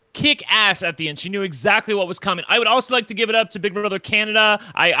was kick ass at the end. She knew exactly what was coming. I would also like to give it up to Big Brother Canada.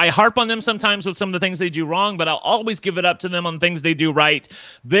 I harp on them sometimes with some of the things they do wrong, but I'll always give it up to them on things they do right.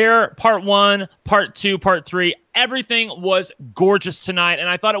 Their part 1, part 2, part 3, everything was gorgeous tonight, and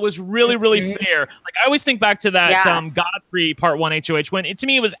I thought it was really, really fair. Like, I always think back to that Godfrey part 1 HOH, when to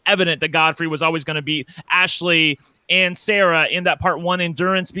me it was evident that Godfrey was always going to beat Ashley and Sarah in that part 1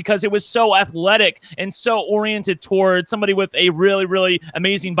 endurance, because it was so athletic and so oriented toward somebody with a really, really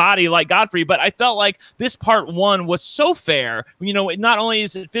amazing body like Godfrey. But I felt like this part 1 was so fair. Not only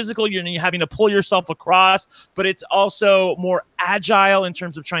is it physical, you're having to pull yourself across, but it's also more agile in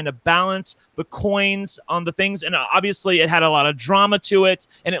terms of trying to balance the coins on the things. And obviously it had a lot of drama to it,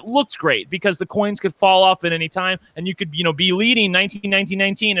 and it looked great because the coins could fall off at any time, and you could, be leading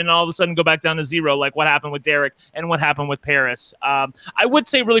 19, and all of a sudden go back down to 0, like what happened with Derek and what happened with Paris. I would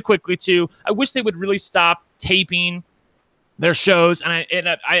say really quickly too, I wish they would really stop taping their shows, and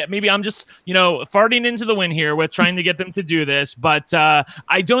I maybe I'm just farting into the wind here with trying to get them to do this, but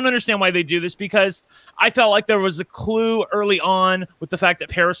I don't understand why they do this, because I felt like there was a clue early on with the fact that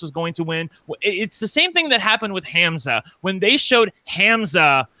Paris was going to win. It's the same thing that happened with Hamza when they showed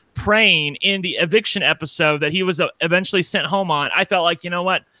Hamza praying in the eviction episode that he was eventually sent home on. I felt like,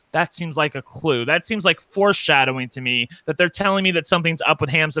 what? That seems like a clue. That seems like foreshadowing to me, that they're telling me that something's up with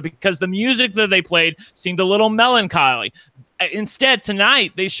Hamza, because the music that they played seemed a little melancholy. Instead,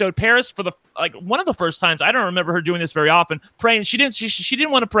 tonight, they showed Paris for the like one of the first times. I don't remember her doing this very often. Praying, she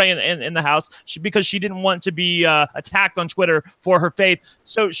didn't want to pray in the house because she didn't want to be attacked on Twitter for her faith.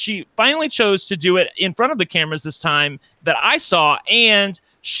 So she finally chose to do it in front of the cameras this time that I saw, and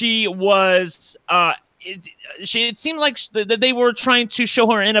she was. It seemed like that they were trying to show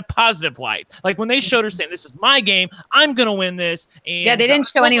her in a positive light. Like when they showed her saying, "This is my game. I'm gonna win this." And yeah, they didn't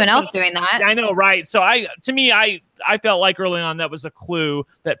show anyone else doing that. I know, right? So I felt like early on that was a clue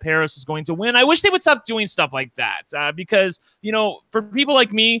that Paris was going to win. I wish they would stop doing stuff like that because for people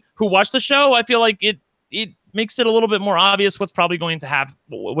like me who watch the show, I feel like it makes it a little bit more obvious what's probably going to happen.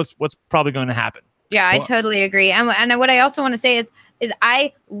 What's probably going to happen. Yeah, I totally agree. And what I also want to say is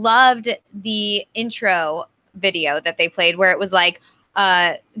I loved the intro video that they played where it was like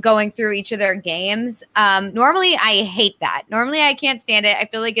going through each of their games. Normally I hate that. Normally I can't stand it. I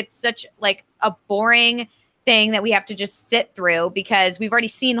feel like it's such like a boring thing that we have to just sit through because we've already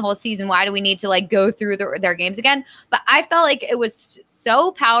seen the whole season. Why do we need to like go through their games again? But I felt like it was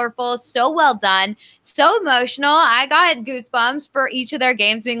so powerful, so well done, so emotional. I got goosebumps for each of their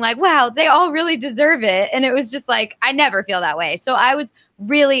games being like, wow, they all really deserve it. And it was just like, I never feel that way. So I was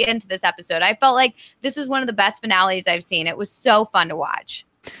really into this episode. I felt like this was one of the best finales I've seen. It was so fun to watch.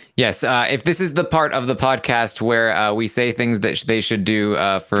 Yes, if this is the part of the podcast where we say things that they should do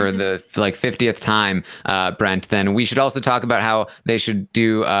for the 50th time, Brent, then we should also talk about how they should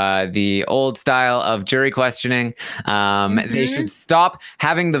do the old style of jury questioning. They should stop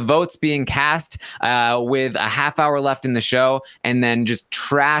having the votes being cast with a half hour left in the show and then just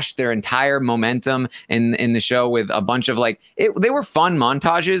trash their entire momentum in the show with a bunch of they were fun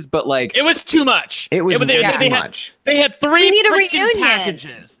montages, but like... It was too much. It was too much. They had 3 We need a freaking reunion.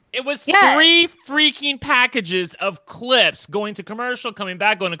 packages. It was 3 freaking packages of clips going to commercial, coming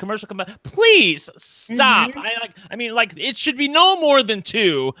back, going to commercial, come back. Please stop. I mean, it should be no more than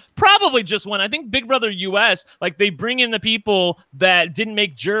 2, probably just 1. I think Big Brother US, they bring in the people that didn't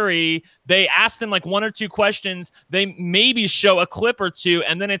make jury. They ask them 1 or 2 questions. They maybe show a clip or 2,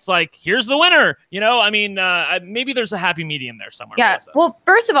 and then it's like, here's the winner. Maybe there's a happy medium there somewhere. Yeah. Well,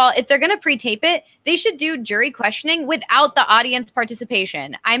 first of all, if they're going to pre-tape it, they should do jury questioning without the audience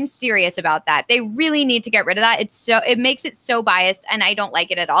participation. I'm serious about that. They really need to get rid of that. It makes it so biased, and I don't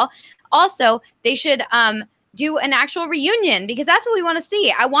like it at all. Also, they should do an actual reunion because that's what we want to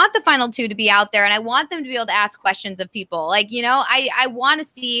see. I want the final 2 to be out there, and I want them to be able to ask questions of people. I want to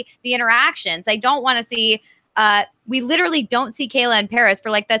see the interactions. I don't want to see. We literally don't see Kayla in Paris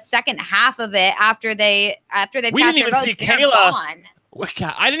for the second half of it after they pass their votes. See Kayla.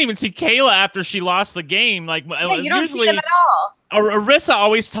 I didn't even see Kayla after she lost the game. You don't see them at all. Arissa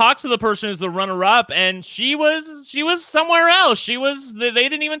always talks to the person who's the runner-up, and she was somewhere else. They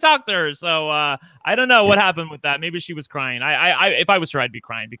didn't even talk to her. So I don't know what happened with that. Maybe she was crying. If I was her, I'd be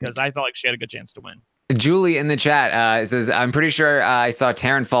crying because I felt like she had a good chance to win. Julie in the chat says, I'm pretty sure I saw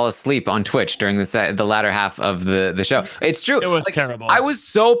Taran fall asleep on Twitch during the latter half of the show. It's true. It was terrible. I was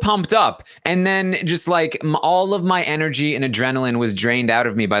so pumped up. And then just all of my energy and adrenaline was drained out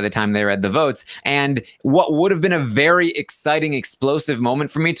of me by the time they read the votes. And what would have been a very exciting, explosive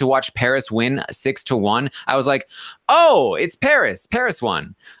moment for me to watch Paris win 6-1. I was like, oh, it's Paris. Paris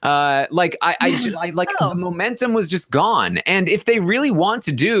won. The momentum was just gone. And if they really want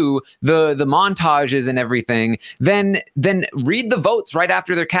to do the montages and everything, then read the votes right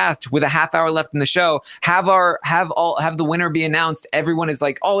after they're cast with a half hour left in the show. Have the winner be announced. Everyone is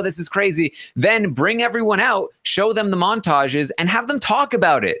like, oh, this is crazy. Then bring everyone out, show them the montages, and have them talk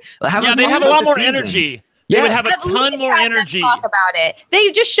about it. They have a lot more energy. They would have a ton more energy. Talk about it. They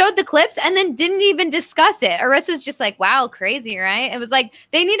just showed the clips and then didn't even discuss it. Arissa's just like, wow, crazy, right? It was like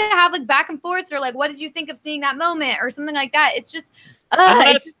they need to have back and forths or what did you think of seeing that moment or something like that. It's just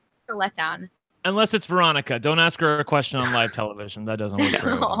it's just a letdown. Unless it's Veronica. Don't ask her a question on live television. That doesn't work for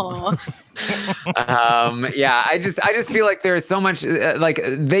everyone. I just feel like there's so much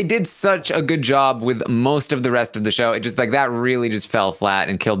they did such a good job with most of the rest of the show. It just that really just fell flat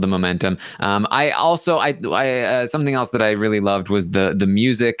and killed the momentum. I something else that I really loved was the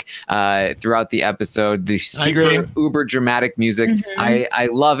music throughout the episode. The super uber dramatic music. I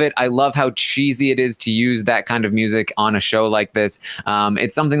love it. I love how cheesy it is to use that kind of music on a show like this.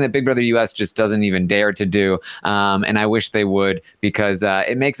 It's something that Big Brother US just doesn't even dare to do, and I wish they would because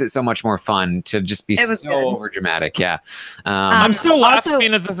it makes it so much more fun to just be so over dramatic. I'm still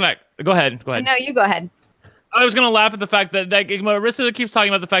laughing at the fact. Go ahead. No, you go ahead. I was gonna laugh at the fact that Marissa keeps talking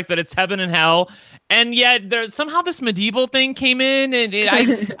about the fact that it's heaven and hell, and yet there's somehow this medieval thing came in, and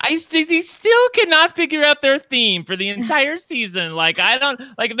they still cannot figure out their theme for the entire season.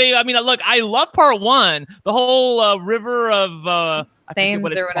 I love part 1, the whole river of. I forget what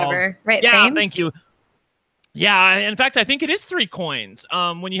Thames it's or called. whatever. Right, Yeah, Thames? thank you. Yeah, in fact, I think it is 3 coins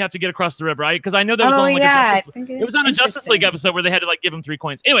when you have to get across the river, right? Because I know there was Oh, only like yeah, a I Justice. think It was on a Justice League interesting. episode where they had to like give him 3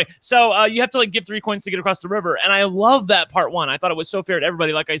 coins. Anyway, so you have to like give 3 coins to get across the river, and I love that part 1. I thought it was so fair to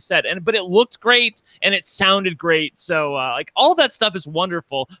everybody, like I said, but it looked great and it sounded great. So like all of that stuff is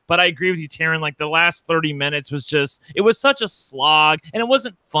wonderful. But I agree with you, Taran. Like the last 30 minutes was it was such a slog, and it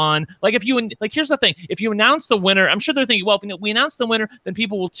wasn't fun. Like here's the thing: if you announce the winner, I'm sure they're thinking, well, if we announce the winner, then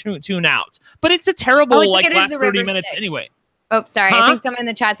people will tune out. But it's a terrible like last 30 minutes anyway. Oh, sorry. Huh? I think someone in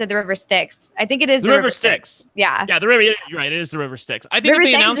the chat said the river Styx. I think it is The river Styx. Yeah. Yeah, the river. You're right. It is the river Styx. I think River if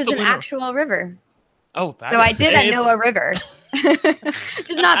they Thames announced is the an winner. actual river. Oh, So I did know a river.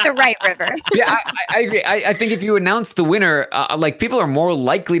 Just not the right river. Yeah, I agree. I think if you announce the winner, like people are more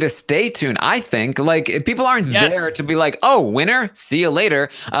likely to stay tuned. I think like if people aren't there to be like, oh, winner, see you later.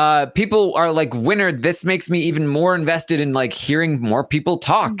 People are like, winner. This makes me even more invested in like hearing more people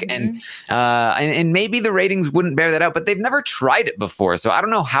talk, and maybe the ratings wouldn't bear that out, but they've never tried it before, so I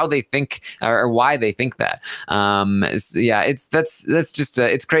don't know how they think or why they think that. Yeah, that's just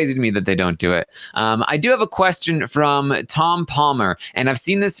it's crazy to me that they don't do it. I do have a question from Tom Palmer, and I've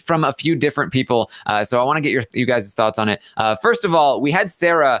seen this from a few different people, so I want to get you guys' thoughts on it. First of all, we had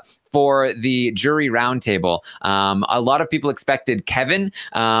Sarah for the jury roundtable. A lot of people expected Kevin,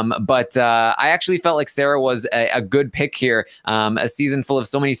 but I actually felt like Sarah was a good pick here. A season full of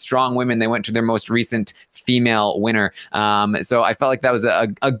so many strong women. They went to their most recent female winner. So I felt like that was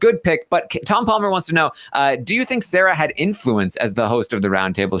a good pick. But Tom Palmer wants to know, do you think Sarah had influence as the host of the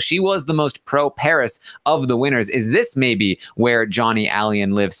roundtable? She was the most pro-Paris of the winners. Is this maybe where Johnny, Allie,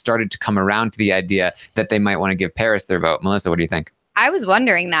 and Liv started to come around to the idea that they might want to give Paris their vote? Melissa, what do you think? I was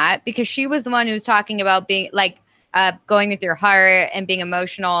wondering that because she was the one who was talking about being like going with your heart and being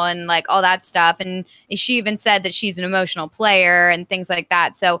emotional and like all that stuff. And she even said that she's an emotional player and things like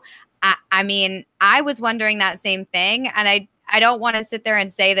that. So, I mean, I was wondering that same thing. And I don't want to sit there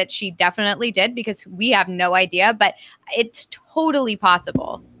and say that she definitely did because we have no idea, but it's totally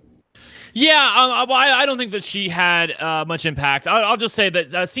possible. Yeah, I don't think that she had much impact. I'll just say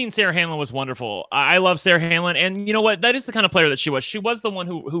that seeing Sarah Hanlon was wonderful. I love Sarah Hanlon, and you know what? That is the kind of player that she was. She was the one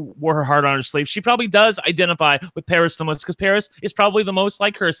who wore her heart on her sleeve. She probably does identify with Paris the most because Paris is probably the most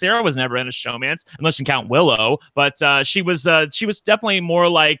like her. Sarah was never in a showmance, unless you count Willow, but she was definitely more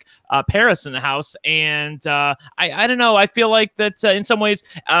like Paris in the house. And I don't know. I feel like that in some ways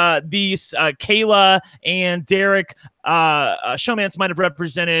these Kayla and Derek showmance might have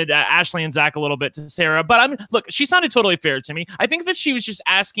represented Ashley and Zach a little bit to Sarah, but look, she sounded totally fair to me. I think that she was just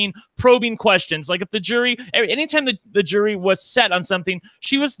asking probing questions. Like if the jury, anytime the jury was set on something,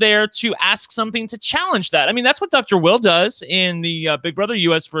 she was there to ask something to challenge that. I mean, that's what Dr. Will does in the Big Brother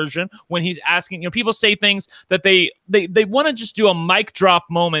US version when he's asking, people say things that they want to just do a mic drop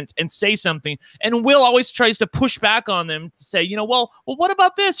moment and say something, and Will always tries to push back on them to say, well, what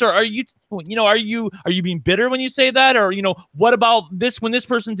about this? Or are you being bitter when you say that? Or, what about this when this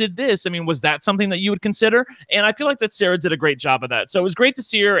person did this? I mean, was that something that you would consider? And I feel like that Sarah did a great job of that. So it was great to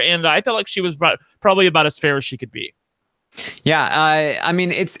see her, and I felt like she was probably about as fair as she could be. Yeah, I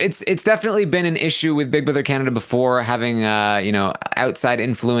mean, it's definitely been an issue with Big Brother Canada before, having outside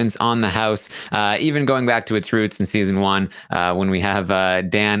influence on the house. Even going back to its roots in season 1, when we have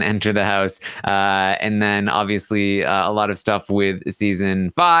Dan enter the house, and then obviously a lot of stuff with season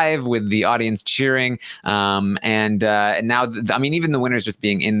 5 with the audience cheering, and now I mean, even the winners just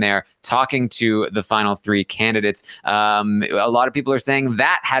being in there talking to the final 3 candidates. A lot of people are saying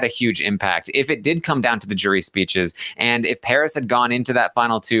that had a huge impact. If it did come down to the jury speeches, and if Paris had gone into that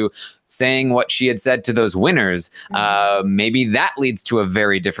final 2 saying what she had said to those winners, maybe that leads to a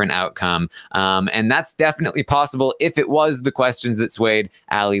very different outcome. And that's definitely possible if it was the questions that swayed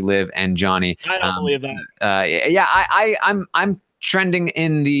Allie, Liv, and Johnny. I don't believe that. Yeah, I'm trending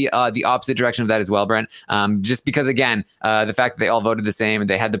in the opposite direction of that as well, Brent. Just because, again, the fact that they all voted the same and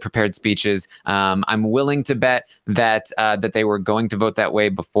they had the prepared speeches, I'm willing to bet that that they were going to vote that way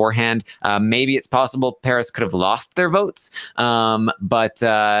beforehand. Maybe it's possible Paris could have lost their votes, but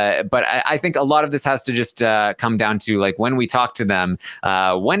I think a lot of this has to just come down to, like, when we talk to them,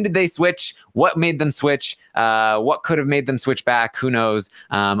 when did they switch? What made them switch? What could have made them switch back? Who knows?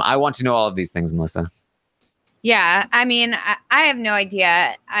 I want to know all of these things, Melissa. Yeah, I mean, I have no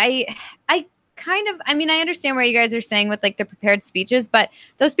idea. I understand what you guys are saying with like the prepared speeches, but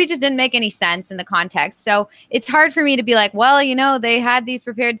those speeches didn't make any sense in the context. So it's hard for me to be like, well, they had these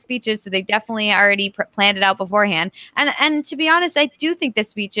prepared speeches, so they definitely already planned it out beforehand. And to be honest, I do think the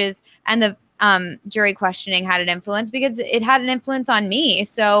speeches and jury questioning had an influence, because it had an influence on me.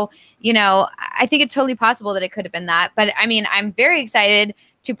 So, you know, I think it's totally possible that it could have been that. But I mean, I'm very excited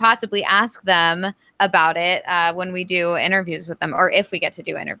to possibly ask them about it when we do interviews with them, or if we get to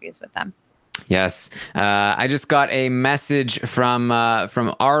do interviews with them. Yes. I just got a message from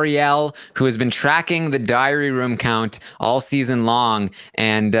Ariel, who has been tracking the diary room count all season long.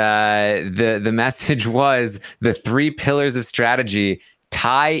 And the message was the 3 pillars of strategy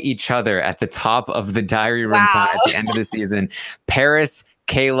tie each other at the top of the diary room count at the end of the season. Paris,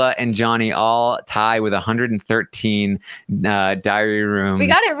 Kayla, and Johnny all tie with 113 diary rooms. We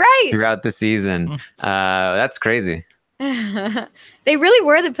got it right throughout the season. That's crazy. They really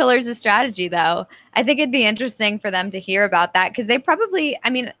were the pillars of strategy, though. I think it'd be interesting for them to hear about that, because they probably, I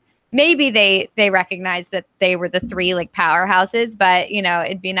mean, maybe they recognize that they were the 3 like powerhouses, but you know,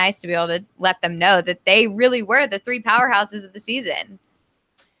 it'd be nice to be able to let them know that they really were the 3 powerhouses of the season.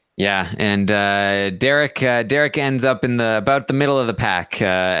 Yeah, and Derek ends up in about the middle of the pack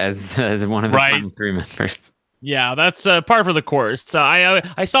as one of the final 3 members. Yeah, that's par for the course. So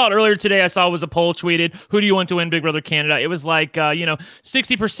I saw it earlier today. I saw it was a poll tweeted. Who do you want to win Big Brother Canada? It was like,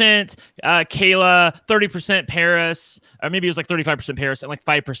 60% Kayla, 30% Paris, or maybe it was like 35% Paris and like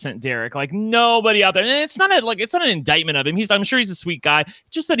 5% Derek. Like nobody out there. And it's not an indictment of him. I'm sure he's a sweet guy. It's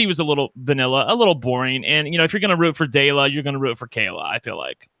just that he was a little vanilla, a little boring. And, you know, if you're going to root for Dela, you're going to root for Kayla, I feel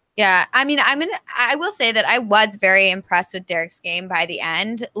like. Yeah, I mean, I will say that I was very impressed with Derek's game by the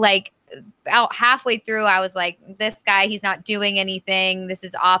end. Like, about halfway through, I was like, this guy, he's not doing anything. This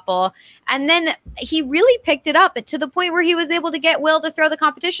is awful. And then he really picked it up to the point where he was able to get Will to throw the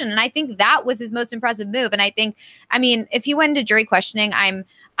competition. And I think that was his most impressive move. And I mean, if he went into jury questioning,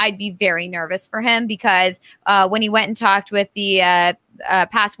 I'd be very nervous for him, because when he went and talked with the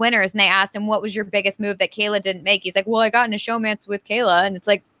past winners and they asked him, what was your biggest move that Kayla didn't make? He's like, well, I got in a showmance with Kayla. And it's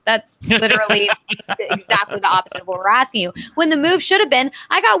like, that's literally exactly the opposite of what we're asking you. When the move should have been,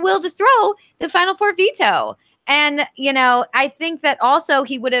 I got Will to throw the Final Four veto. And, you know, I think that also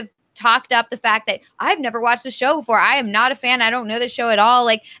he would have talked up the fact that I've never watched the show before. I am not a fan. I don't know the show at all.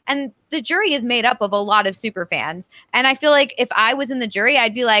 Like, and the jury is made up of a lot of super fans. And I feel like if I was in the jury,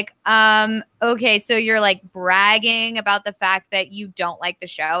 I'd be like, okay, so you're like bragging about the fact that you don't like the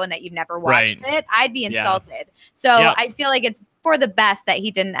show and that you've never watched it. I'd be insulted. Yeah. So I feel like it's for the best that he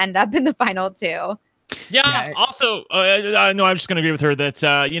didn't end up in the final 2. Yeah. Also, no, I'm just going to agree with her that,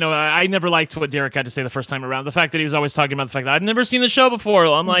 I never liked what Derek had to say the first time around. The fact that he was always talking about the fact that I've never seen the show before.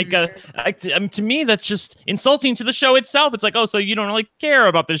 I'm like, to me, that's just insulting to the show itself. It's like, oh, so you don't really care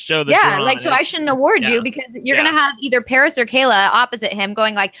about this show. So I shouldn't award you, because you're going to have either Paris or Kayla opposite him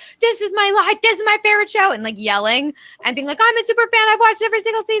going like, this is my life. This is my favorite show. And like yelling and being like, I'm a super fan. I've watched every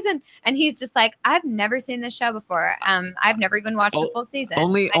single season. And he's just like, I've never seen this show before. I've never even watched a full season.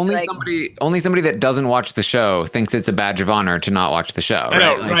 Only somebody that doesn't watch the show thinks it's a badge of honor to not watch the show.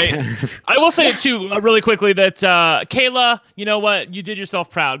 Right? I will say too, really quickly, that Kayla, you know what? You did yourself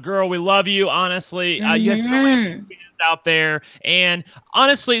proud, girl. We love you. Honestly, you had so many fans out there, and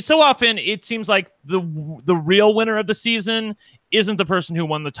honestly, so often it seems like the real winner of the season isn't the person who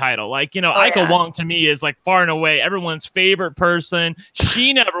won the title. Like, Ika Wong to me is like far and away everyone's favorite person.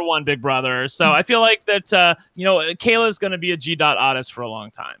 She never won Big Brother. So I feel like that, Kayla is going to be a G. artist for a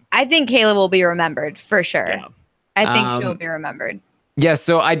long time. I think Kayla will be remembered for sure. Yeah. I think she'll be remembered. Yeah,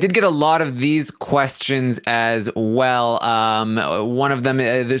 so I did get a lot of these questions as well. One of them,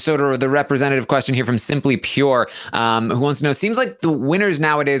 the representative question here from Simply Pure, who wants to know, seems like the winners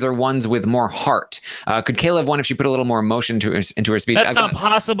nowadays are ones with more heart. Could Kayla have won if she put a little more emotion into her speech? That's not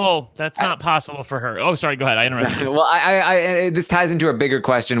possible. That's not possible for her. Oh, sorry, go ahead. I interrupted you. Well, this ties into a bigger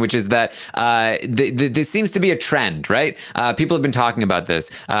question, which is that this seems to be a trend, right? People have been talking about this.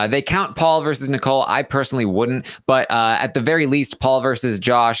 They count Paul versus Nicole. I personally wouldn't, but at the very least, Paul versus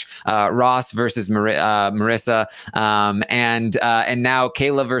Josh, Ross versus Marissa, and now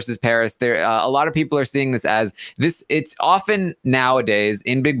Kayla versus Paris. There, a lot of people are seeing this as this. It's often nowadays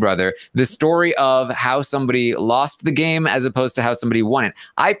in Big Brother the story of how somebody lost the game as opposed to how somebody won it.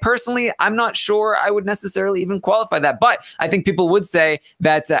 I personally, I'm not sure I would necessarily even qualify that, but I think people would say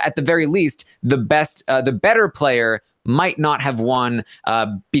that at the very least, the better player might not have won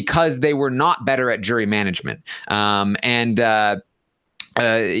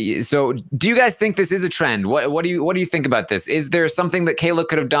So do you guys think this is a trend? What do you think about this? Is there something that Kayla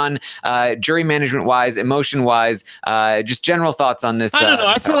could have done, jury management wise, emotion wise, just general thoughts on this? I don't know.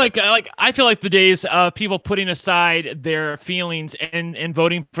 I feel like the days of people putting aside their feelings and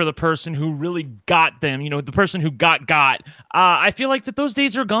voting for the person who really got them, the person who got. I feel like that those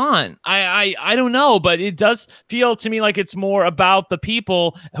days are gone. I don't know, but it does feel to me like it's more about the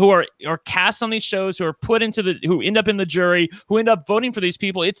people who are cast on these shows, who are who end up in the jury, who end up voting for these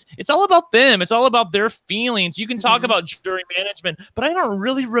people. It's all about them. It's all about their feelings. You can talk about jury management, but I don't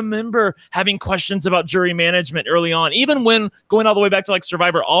really remember having questions about jury management early on, even when going all the way back to like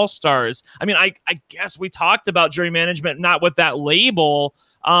Survivor All-Stars. I mean, I guess we talked about jury management, not with that label,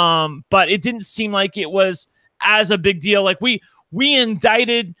 but it didn't seem like it was as a big deal. Like we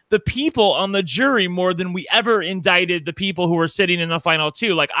indicted the people on the jury more than we ever indicted the people who were sitting in the final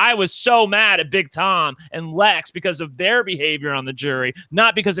two. Like I was so mad at Big Tom and Lex because of their behavior on the jury,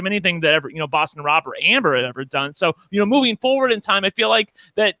 not because of anything that ever, Boston Rob or Amber had ever done. So, moving forward in time, I feel like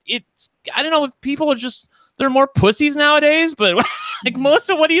that I don't know if people are just, they're more pussies nowadays, but like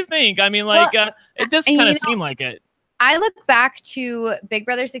Melissa, what do you think? I mean, like, it does kind of seem like it. I look back to Big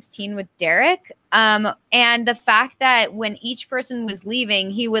Brother 16 with Derek, and the fact that when each person was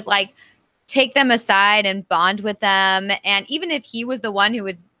leaving, he would like take them aside and bond with them. And even if he was the one who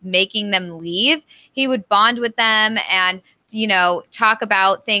was making them leave, he would bond with them and, talk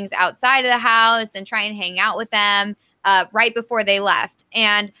about things outside of the house and try and hang out with them right before they left.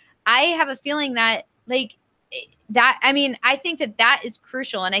 And I have a feeling that I think that is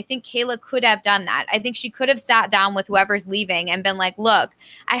crucial. And I think Kayla could have done that. I think she could have sat down with whoever's leaving and been like, look,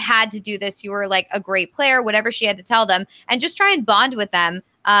 I had to do this. You were like a great player, whatever she had to tell them, and just try and bond with them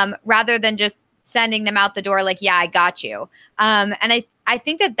rather than just sending them out the door like, yeah, I got you. And I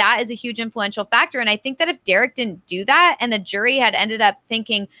think that is a huge influential factor. And I think that if Derek didn't do that and the jury had ended up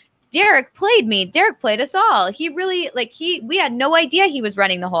thinking, Derek played me. Derek played us all. He really, we had no idea he was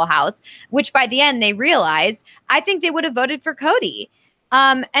running the whole house, which by the end they realized. I think they would have voted for Cody.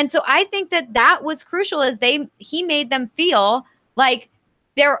 And so I think that was crucial, as he made them feel like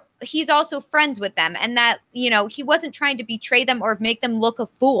he's also friends with them, and that, he wasn't trying to betray them or make them look a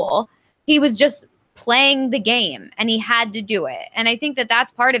fool. He was just playing the game, and he had to do it. And I think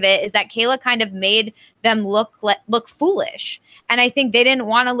that's part of it, is that Kayla kind of made them look foolish. And I think they didn't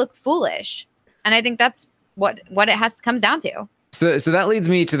want to look foolish. And I think that's what it comes down to. So that leads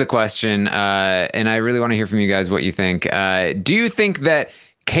me to the question, and I really want to hear from you guys what you think. Do you think that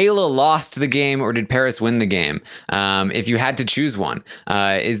Kayla lost the game, or did Paris win the game? If you had to choose one,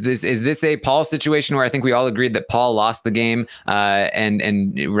 is this a Paul situation where I think we all agreed that Paul lost the game,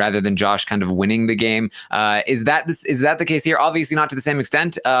 and rather than Josh kind of winning the game? Is that the case here? Obviously not to the same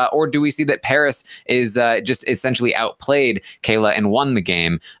extent, or do we see that Paris is just essentially outplayed Kayla and won the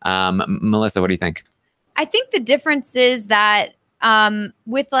game? Melissa, what do you think? I think the difference is that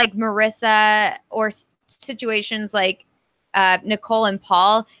with like Marissa or situations like Nicole and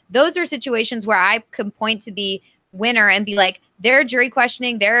Paul, those are situations where I can point to the winner and be like, their jury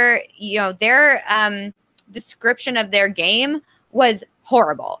questioning, their description of their game was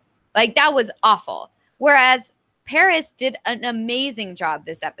horrible. Like, that was awful. Whereas Paris did an amazing job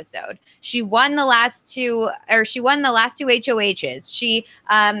this episode. She won the last two HOHs.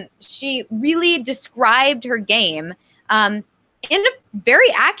 She really described her game in a very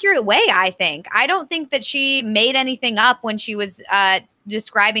accurate way, I think. I don't think that she made anything up when she was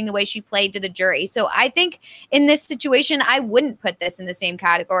describing the way she played to the jury. So I think in this situation, I wouldn't put this in the same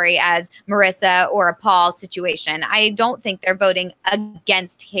category as Marissa or a Paul situation. I don't think they're voting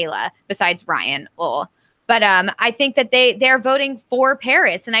against Kayla, besides Ryan. But I think that they're voting for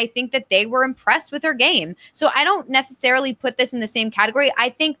Paris, and I think that they were impressed with her game. So I don't necessarily put this in the same category.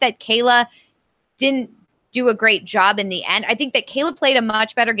 I think that Kayla didn't do a great job in the end. I think that Kayla played a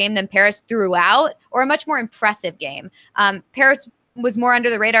much better game than Paris throughout, or a much more impressive game. Paris was more under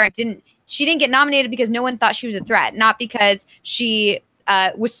the radar. She didn't get nominated because no one thought she was a threat, not because she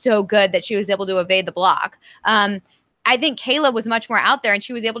was so good that she was able to evade the block. I think Kayla was much more out there, and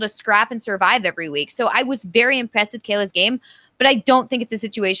she was able to scrap and survive every week. So I was very impressed with Kayla's game, but I don't think it's a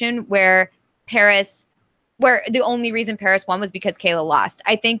situation where the only reason Paris won was because Kayla lost.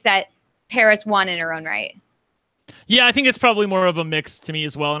 I think that Paris won in her own right. Yeah, I think it's probably more of a mix to me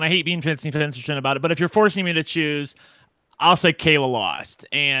as well. And I hate being fancy about it, but if you're forcing me to choose, I'll say Kayla lost.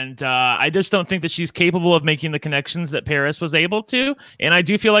 And I just don't think that she's capable of making the connections that Paris was able to. And I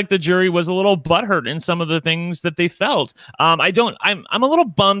do feel like the jury was a little butthurt in some of the things that they felt. I'm a little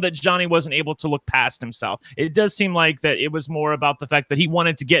bummed that Johnny wasn't able to look past himself. It does seem like that it was more about the fact that he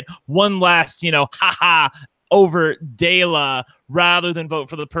wanted to get one last, haha over Dela rather than vote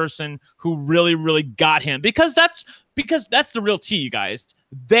for the person who really, really got him. Because that's the real tea, you guys.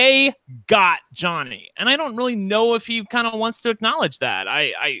 They got Johnny, and I don't really know if he kind of wants to acknowledge that.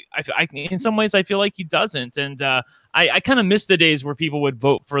 I in some ways I feel like he doesn't, and I kind of miss the days where people would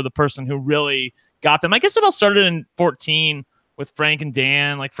vote for the person who really got them. I guess it all started in 14 with Frank and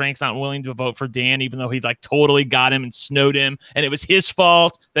Dan. Like, Frank's not willing to vote for Dan, even though he like totally got him and snowed him, and it was his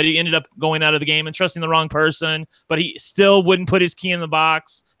fault that he ended up going out of the game and trusting the wrong person. But he still wouldn't put his key in the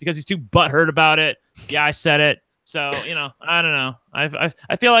box because he's too butthurt about it. Yeah, I said it. So, you know, I don't know.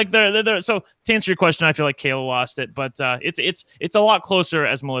 I feel like they're so to answer your question, I feel like Kayla lost it, but it's a lot closer,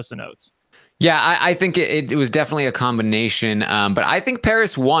 as Melissa notes. Yeah, I think it was definitely a combination, but I think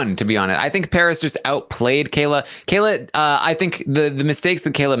Paris won, to be honest. I think Paris just outplayed Kayla. Kayla, I think the mistakes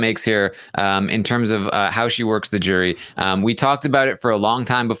that Kayla makes here in terms of how she works the jury, we talked about it for a long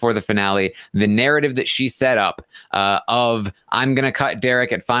time before the finale. The narrative that she set up of, I'm going to cut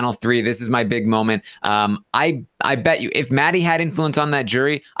Derek at final 3, this is my big moment. I bet you, if Maddie had influence on that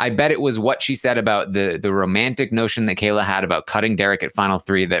jury, I bet it was what she said about the romantic notion that Kayla had about cutting Derek at final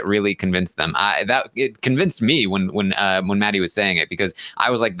 3 that really convinced them. It convinced me when Maddie was saying it, because I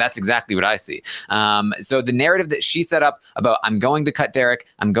was like, that's exactly what I see. So the narrative that she set up about, I'm going to cut Derek,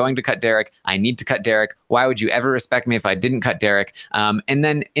 I need to cut Derek. Why would you ever respect me if I didn't cut Derek? And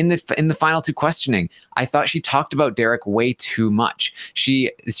then in the final 2 questioning, I thought she talked about Derek way too much.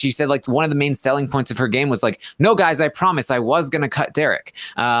 She said, like, one of the main selling points of her game was like, no guys, I promise I was going to cut Derek.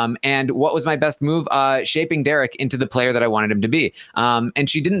 And what was my best move? Shaping Derek into the player that I wanted him to be. And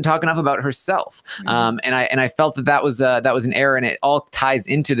she didn't talk enough about herself. And I felt that was an error, and it all ties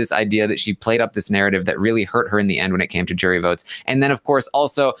into this idea that she played up this narrative that really hurt her in the end when it came to jury votes. And then, of course,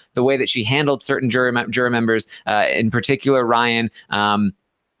 also the way that she handled certain jury members, in particular Ryan,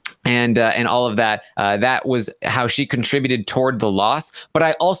 and all of that, that was how she contributed toward the loss. But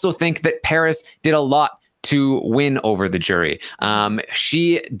I also think that Paris did a lot to win over the jury.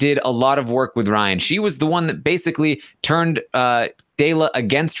 She did a lot of work with Ryan. She was the one that basically turned Dela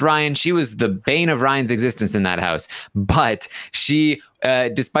against Ryan. She was the bane of Ryan's existence in that house. But she,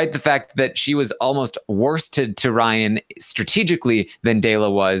 despite the fact that she was almost worse to Ryan strategically than Dela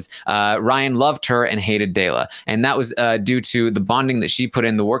was, Ryan loved her and hated Dela. And that was due to the bonding that she put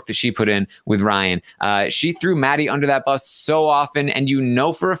in, the work that she put in with Ryan. She threw Maddie under that bus so often, and you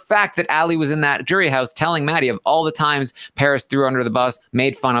know for a fact that Allie was in that jury house telling Maddie of all the times Paris threw her under the bus,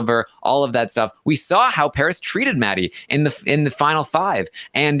 made fun of her, all of that stuff. We saw how Paris treated Maddie in the final 5,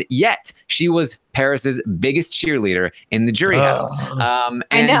 and yet she was Paris's biggest cheerleader in the jury house.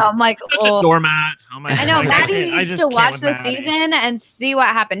 I know. I'm like, such a doormat. Oh my I know. God. Maddie needs to watch the season and see what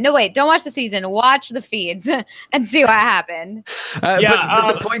happened. No, wait, don't watch the season. Watch the feeds and see what happened. But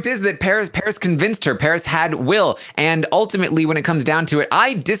the point is that Paris convinced her. Paris had will, and ultimately, when it comes down to it,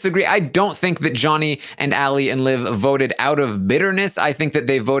 I disagree. I don't think that Johnny and Allie and Liv voted out of bitterness. I think that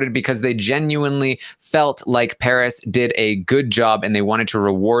they voted because they genuinely felt like Paris did a good job, and they wanted to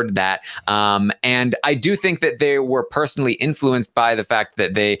reward that. And I do think that they were personally influenced by the fact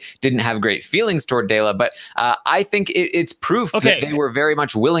that they didn't have great feelings toward Dela. But I think it's proof that they were very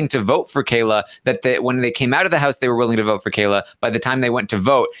much willing to vote for Kayla, that when they came out of the house, they were willing to vote for Kayla. By the time they went to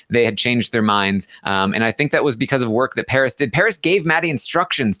vote, they had changed their minds. And I think that was because of work that Paris did. Paris gave Maddie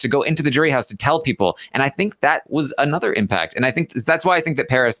instructions to go into the jury house to tell people. And I think that was another impact. And I think that's why I think that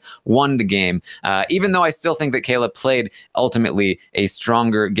Paris won the game. Even though I still think that Kayla played ultimately a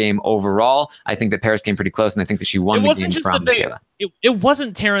stronger game overall, I think that Paris came pretty close, and I think that she won the game from Kayla. It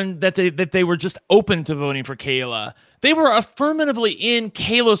wasn't, Taran, that they were just open to voting for Kayla. They were affirmatively in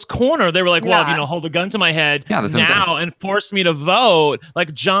Kayla's corner. They were like, well, hold a gun to my head now and force me to vote.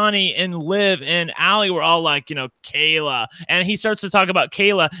 Like, Johnny and Liv and Allie were all like, Kayla. And he starts to talk about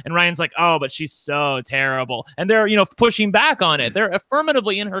Kayla, and Ryan's like, oh, but she's so terrible. And they're, pushing back on it. They're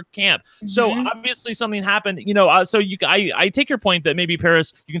affirmatively in her camp. Mm-hmm. So obviously something happened, so I take your point that maybe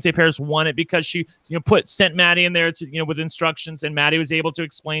Paris, you can say Paris won it because she, sent Maddie in there to, with instructions, and Maddie was able to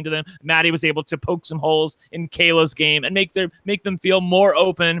explain to them. Maddie was able to poke some holes in Kayla's game and make them feel more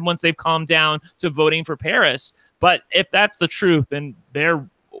open once they've calmed down to voting for Paris. But if that's the truth, then they're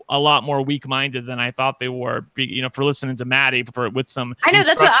a lot more weak-minded than I thought they were, for listening to Maddie with some. I know,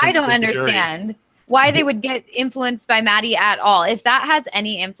 that's what I don't understand. Why they would get influenced by Maddie at all. If that has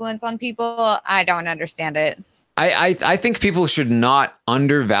any influence on people, I don't understand it. I think people should not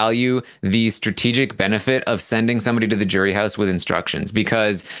undervalue the strategic benefit of sending somebody to the jury house with instructions,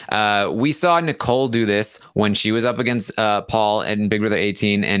 because we saw Nicole do this when she was up against Paul in Big Brother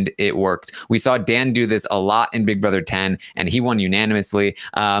 18, and it worked. We saw Dan do this a lot in Big Brother 10, and he won unanimously.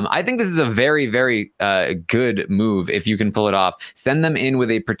 I think this is a very, very good move if you can pull it off. Send them in with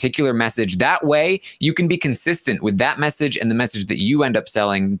a particular message. That way, you can be consistent with that message and the message that you end up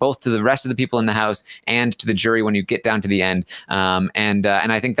selling, both to the rest of the people in the house and to the jury when you get down to the end. And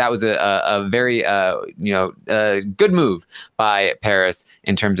I think that was a very good move by Paris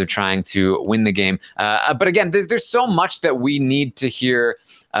in terms of trying to win the game. But again, there's so much that we need to hear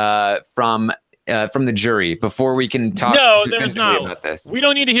from the jury before we can talk definitively about this. We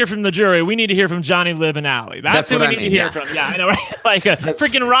don't need to hear from the jury. We need to hear from Johnny, Liv, and Allie. That's who we need to hear from. Yeah, I know, right? Like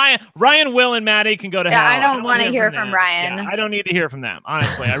freaking Ryan, Will, and Maddie can go to hell. I don't want to hear from Ryan. Yeah, I don't need to hear from them.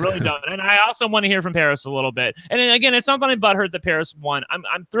 Honestly, I really don't. And I also want to hear from Paris a little bit. And then, again, it's not that I'm butthurt that Paris won. I'm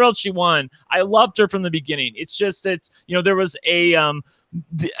thrilled she won. I loved her from the beginning. It's just that there was a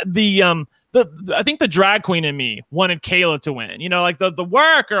I think the drag queen in me wanted Kayla to win. Like the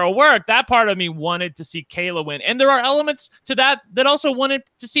work, that part of me wanted to see Kayla win. And there are elements to that also wanted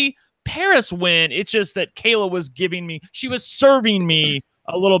to see Paris win. It's just that Kayla was she was serving me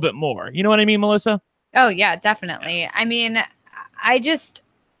a little bit more. You know what I mean, Melissa? Oh, yeah, definitely. I mean, I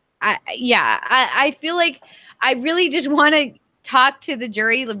feel like I really just want to talk to the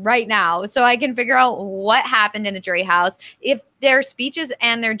jury right now so I can figure out what happened in the jury house, if their speeches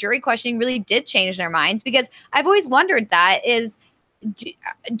and their jury questioning really did change their minds, because I've always wondered that is,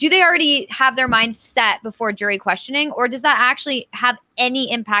 do they already have their minds set before jury questioning, or does that actually have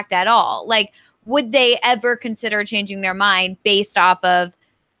any impact at all? Like, would they ever consider changing their mind based off of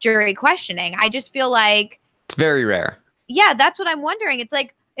jury questioning? I just feel like it's very rare. Yeah, that's what I'm wondering. It's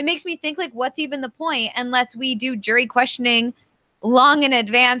like, it makes me think, like, what's even the point unless we do jury questioning long in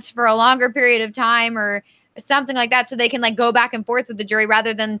advance for a longer period of time or something like that, so they can like go back and forth with the jury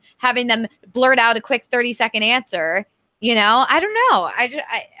rather than having them blurt out a quick 30-second answer. I don't know.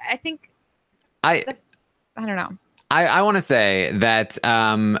 I think I don't know. I want to say that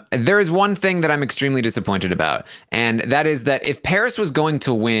there is one thing that I'm extremely disappointed about, and that is that if Paris was going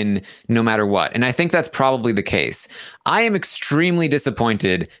to win no matter what, and I think that's probably the case, I am extremely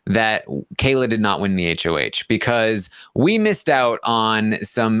disappointed that Kayla did not win the HOH, because we missed out on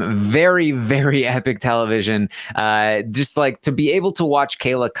some very, very epic television. Just like to be able to watch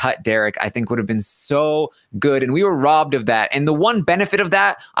Kayla cut Derek, I think would have been so good, and we were robbed of that. And the one benefit of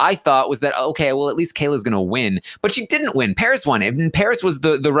that, I thought, was that, okay, well, at least Kayla's going to win, but she didn't win. Paris won, and Paris was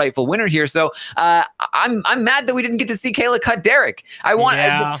the rightful winner here. So I'm mad that we didn't get to see Kayla cut Derek.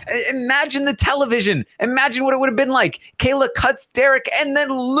 Imagine the television. Imagine what it would have been like. Kayla cuts Derek and then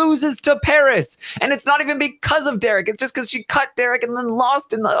loses to Paris, and it's not even because of Derek. It's just because she cut Derek and then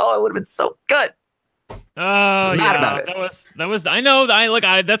lost. And it would have been so good. Oh yeah, that was. I know.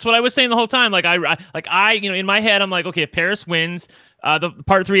 That's what I was saying the whole time. In my head, I'm like, okay, if Paris wins the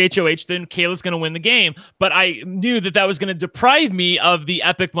part 3 HOH, then Kayla's going to win the game. But I knew that was going to deprive me of the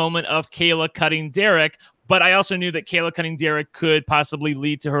epic moment of Kayla cutting Derek. But I also knew that Kayla cutting Derek could possibly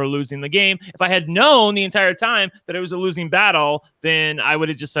lead to her losing the game. If I had known the entire time that it was a losing battle, then I would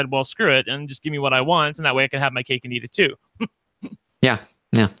have just said, well, screw it, and just give me what I want, and that way I can have my cake and eat it too. Yeah.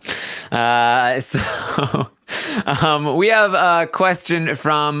 So we have a question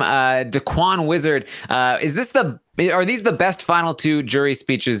from Daquan Wizard. Are these the best final 2 jury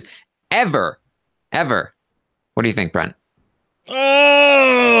speeches ever? What do you think, Brent?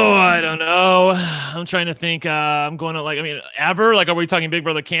 Oh, I don't know. I'm trying to think. I'm going to ever? Are we talking Big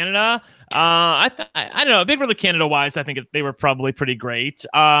Brother Canada? I don't know. Big Brother Canada wise, I think they were probably pretty great.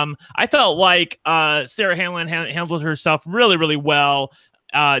 I felt like Sarah Hanlon handled herself really, really well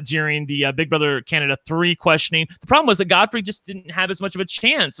during the Big Brother Canada 3 questioning. The problem was that Godfrey just didn't have as much of a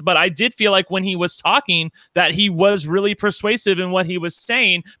chance, but I did feel like when he was talking that he was really persuasive in what he was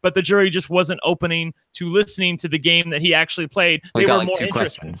saying, but the jury just wasn't opening to listening to the game that he actually played. They were more 2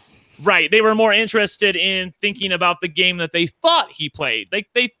 questions. Right. They were more interested in thinking about the game that they thought he played.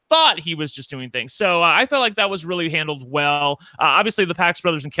 They thought he was just doing things. So I felt like that was really handled well. Obviously, the Pax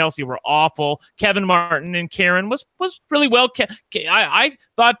brothers and Kelsey were awful. Kevin Martin and Karen was really well. I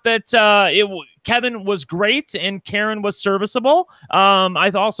thought that Kevin was great and Karen was serviceable. I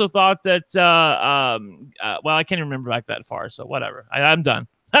also thought that, well, I can't even remember back that far. So whatever. I'm done.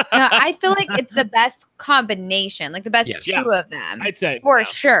 No, I feel like it's the best combination, like the best two of them. I'd say for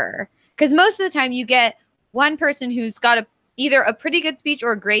sure. Because most of the time you get one person who's got either a pretty good speech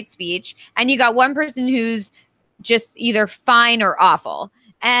or a great speech, and you got one person who's just either fine or awful.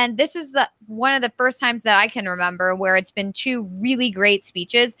 And this is one of the first times that I can remember where it's been two really great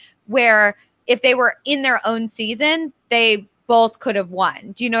speeches where if they were in their own season, they both could have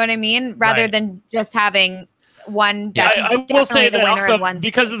won. Do you know what I mean? Rather than just having one that's I will say the that winner also and one's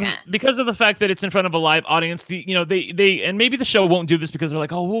because of the fact that it's in front of a live audience, they and maybe the show won't do this because they're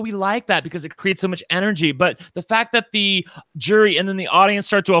like, oh well, we like that because it creates so much energy. But the fact that the jury and then the audience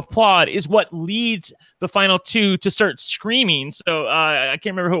start to applaud is what leads the final two to start screaming. So I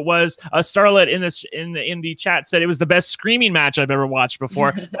can't remember who it was. Starlet in the chat said it was the best screaming match I've ever watched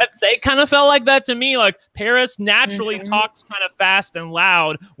before. It kind of felt like that to me. Like Paris naturally talks kind of fast and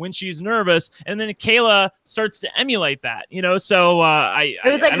loud when she's nervous, and then Kayla starts to emulate that, so it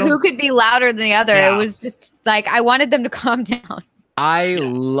was like who could be louder than the other. It was just like I wanted them to calm down. I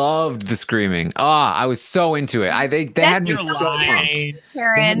loved the screaming. I was so into it. They had me so pumped.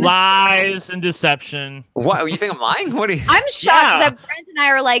 Taran. Lies and deception. What, you think I'm lying? What are you? I'm shocked that Brent and I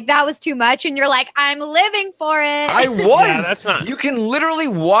are like, that was too much, and you're like, I'm living for it. I was. Yeah, that's not. You can literally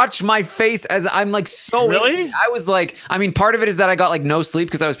watch my face as I'm like so. Really? I was like, I mean, part of it is that I got like no sleep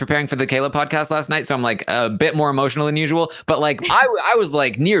because I was preparing for the Kayla podcast last night, so I'm like a bit more emotional than usual. But like, I was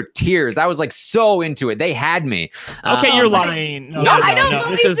like near tears. I was like so into it. They had me. Okay, you're lying. No, I don't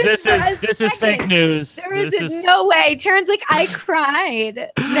know. This is fake news. There is no way. Taran's like, I cried.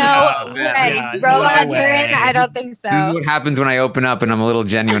 No way. Yeah, Robot no Taran, way. I don't think so. This is what happens when I open up and I'm a little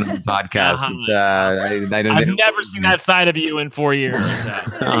genuine on the podcast. I've never seen that side of you in 4 years.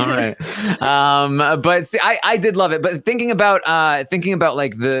 All right. But see, I did love it. But thinking about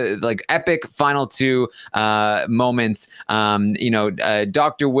like the epic final two moments,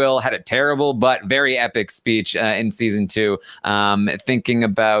 Dr. Will had a terrible but very epic speech in season 2. Thinking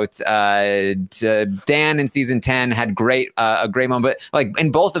about Dan in season 10 had a great moment, but like in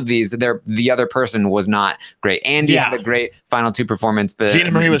both of these, the other person was not great. Andy had a great final 2 performance, but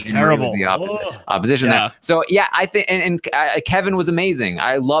Gina Marie was terrible. Was the opposition there. So yeah, I think and Kevin was amazing.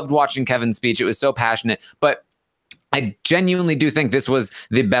 I loved watching Kevin's speech. It was so passionate, but I genuinely do think this was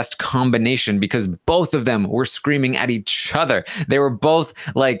the best combination because both of them were screaming at each other. They were both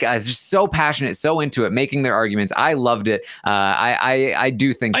like just so passionate, so into it, making their arguments. I loved it. I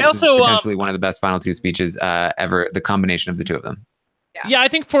do think this is potentially one of the best final 2 speeches ever, the combination of the two of them. Yeah, I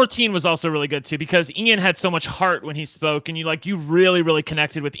think 14 was also really good too because Ian had so much heart when he spoke, and you really, really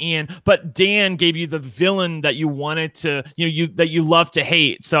connected with Ian. But Dan gave you the villain that you wanted to, that you love to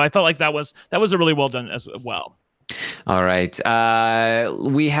hate. So I felt like that was a really well done as well. All right.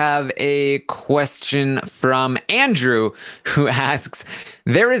 We have a question from Andrew who asks,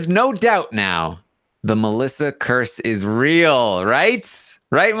 there is no doubt now the Melissa curse is real, right?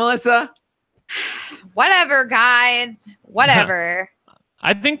 Right, Melissa? Whatever, guys. Whatever.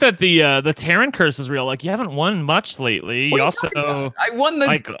 I think that the Taran curse is real. Like, you haven't won much lately. You also, I won the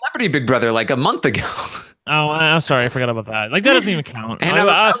Celebrity Big Brother like a month ago. Oh, I'm sorry. I forgot about that. Like, that doesn't even count. And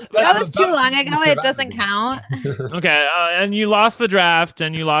that was too long ago. It doesn't count. Okay. And you lost the draft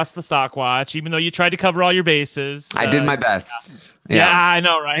and you lost the stock watch, even though you tried to cover all your bases. I did my best. Yeah, I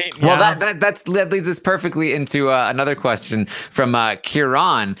know, right? Well, that leads us perfectly into another question from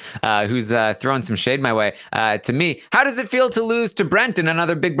Kieran, who's throwing some shade my way to me. How does it feel to lose to Brent in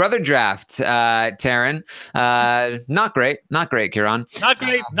another Big Brother draft, Taran? Not great, Kieran. Not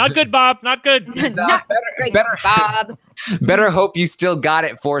great, not good, Bob. Not good. Not great, Bob. Better hope you still got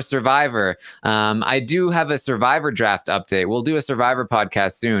it for Survivor. I do have a Survivor draft update. We'll do a Survivor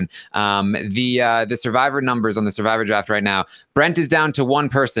podcast soon. The Survivor numbers on the Survivor draft right now. Brent is down to 1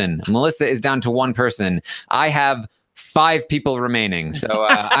 person. Melissa is down to 1 person. I have 5 people remaining. So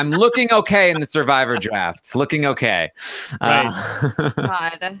I'm looking okay in the Survivor draft. Looking okay. Right.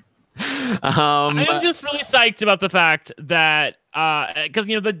 God. I am just really psyched about the fact that because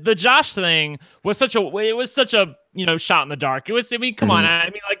the Josh thing was such a shot in the dark. Come on. I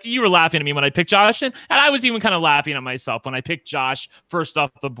mean, like, you were laughing at me when I picked Josh, and I was even kind of laughing at myself when I picked Josh first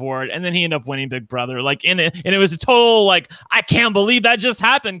off the board, and then he ended up winning Big Brother. Like, and it was a total, like, I can't believe that just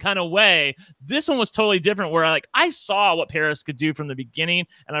happened kind of way. This one was totally different, where I saw what Paris could do from the beginning,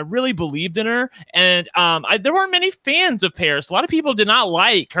 and I really believed in her. And there weren't many fans of Paris. A lot of people did not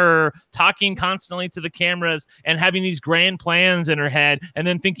like her talking constantly to the cameras and having these grand plans in her head, and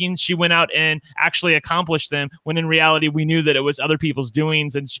then thinking she went out and actually accomplished them, when in reality we knew that it was other people's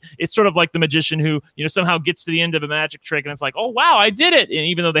doings. And it's sort of like the magician who somehow gets to the end of a magic trick and it's like, oh wow, I did it, and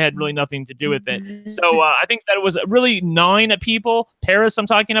even though they had really nothing to do with it. So I think that it was really gnawing at people. Paris, I'm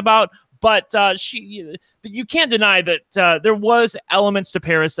talking about. But you can't deny that there was elements to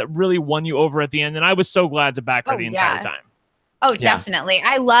Paris that really won you over at the end, and I was so glad to back her the entire time. Oh, Yeah. definitely.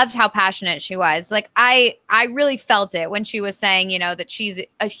 I loved how passionate she was. Like I really felt it when she was saying, you know, that she's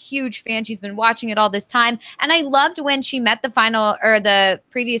a huge fan. She's been watching it all this time. And I loved when she met the final or the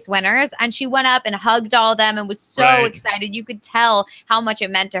previous winners and she went up and hugged all of them and was so excited. You could tell how much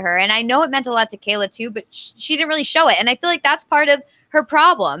it meant to her. And I know it meant a lot to Kayla too, but she didn't really show it. And I feel like that's part of her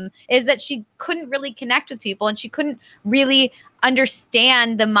problem is that she couldn't really connect with people and she couldn't really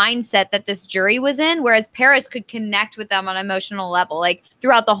understand the mindset that this jury was in, whereas Paris could connect with them on an emotional level, like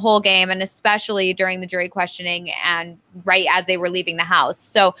throughout the whole game and especially during the jury questioning and right as they were leaving the house.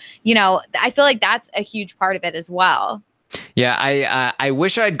 So, you know, I feel like that's a huge part of it as well. Yeah, I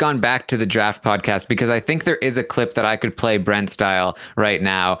wish I'd gone back to the draft podcast because I think there is a clip that I could play Brent style right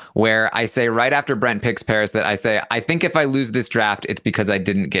now where I say right after Brent picks Paris that I say, I think if I lose this draft, it's because I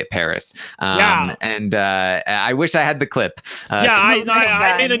didn't get Paris. And I wish I had the clip.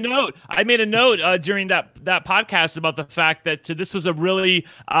 I made a note. I made a note during that podcast about the fact that this was a really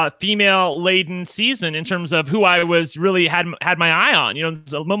female-laden season in terms of who I was really had my eye on. You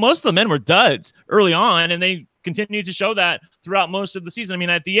know, most of the men were duds early on, and they continued to show that throughout most of the season. I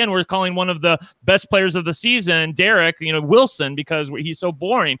mean, at the end, we're calling one of the best players of the season, Derek, you know, Wilson, because he's so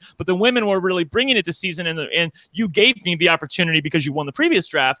boring. But the women were really bringing it this season, and you gave me the opportunity because you won the previous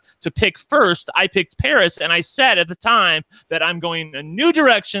draft to pick first. I picked Paris, and I said at the time that I'm going a new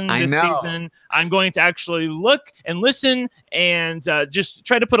direction this season. I'm going to actually look and listen and just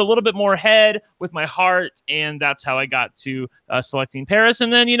try to put a little bit more head with my heart, and that's how I got to selecting Paris.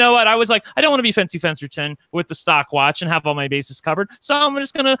 And then, you know what? I was like, I don't want to be Fancy Fencerton with the stock watch and have all my bases covered. So I'm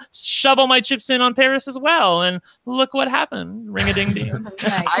just going to shovel my chips in on Paris as well. And look what happened. Ring a ding ding.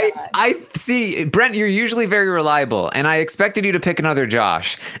 I see, Brent, you're usually very reliable, and I expected you to pick another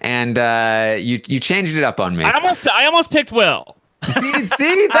Josh, and you changed it up on me. I almost picked Will. See,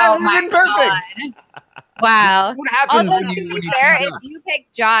 that would have been perfect. Wow. What happens Although, when to you be fair, if you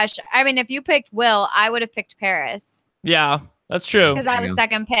picked Josh, I mean, if you picked Will, I would have picked Paris. Yeah. That's true. Because I was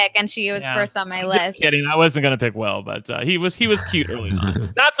second pick, and she was first on my list. Just kidding. I wasn't going to pick Will, but he was cute early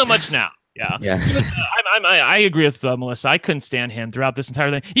on. Not so much now. Yeah. I agree with Melissa. I couldn't stand him throughout this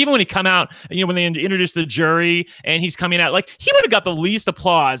entire thing. Even when he come out, you know, when they introduced the jury and he's coming out, like he would have got the least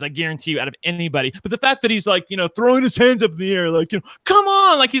applause, I guarantee you, out of anybody. But the fact that he's like, you know, throwing his hands up in the air, like, you know, come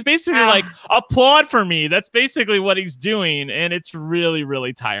on, like he's basically like applaud for me. That's basically what he's doing, and it's really,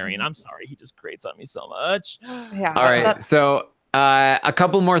 really tiring. I'm sorry, he just grates on me so much. Yeah. All right, so. A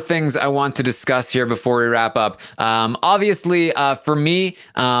couple more things I want to discuss here before we wrap up. Obviously, for me,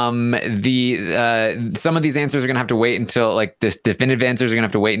 some of these answers are gonna have to wait until like definitive answers are gonna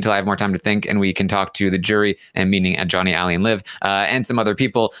have to wait until I have more time to think, and we can talk to the jury and meaning at Johnny, Ali, and Liv, and some other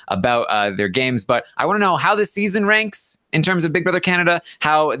people about their games. But I want to know how this season ranks in terms of Big Brother Canada,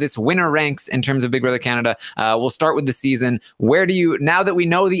 how this winner ranks in terms of Big Brother Canada. We'll start with the season. Where do you, now that we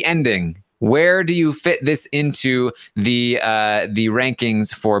know the ending, where do you fit this into the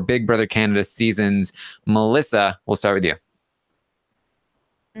rankings for Big Brother Canada seasons? Melissa, we'll start with you.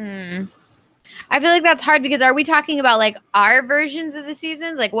 I feel like that's hard because are we talking about like our versions of the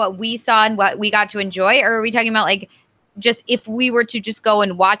seasons, like what we saw and what we got to enjoy, or are we talking about like just if we were to just go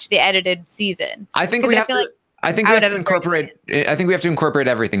and watch the edited season? I think we have to. I think we have to incorporate. I think we have to incorporate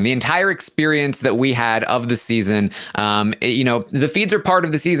everything. The entire experience that we had of the season. You know, the feeds are part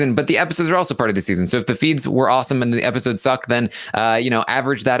of the season, but the episodes are also part of the season. So if the feeds were awesome and the episodes suck, then you know,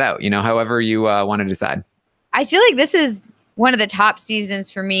 average that out. You know, however you want to decide. I feel like this is one of the top seasons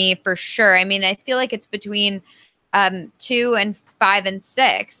for me, for sure. I mean, I feel like it's between 2 and 5 and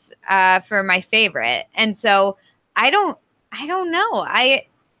 6 for my favorite, and so I don't know.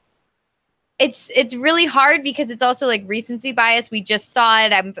 It's really hard because it's also like recency bias. We just saw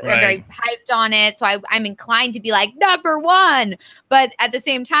it. I'm very hyped on it. So I'm inclined to be like #1. But at the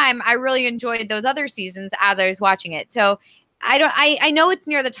same time, I really enjoyed those other seasons as I was watching it. So I know it's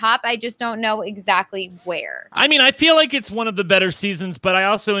near the top. I just don't know exactly where. I mean, I feel like it's one of the better seasons, but I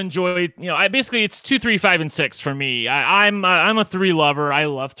also enjoy, you know, it's 2, 3, 5, and 6 for me. I'm a 3 lover. I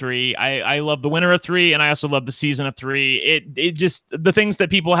love 3. I love the winner of 3, and I also love the season of 3. It just, the things that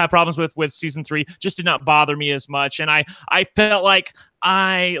people have problems with season 3 just did not bother me as much. And I felt like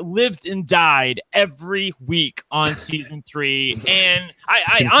I lived and died every week on season 3, and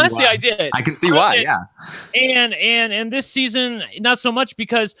I honestly I did. I can see why, yeah. And this season, not so much,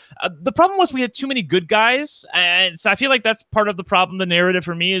 because the problem was we had too many good guys, and so I feel like that's part of the problem. The narrative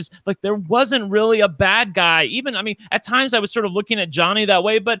for me is like there wasn't really a bad guy. Even, I mean, at times I was sort of looking at Johnny that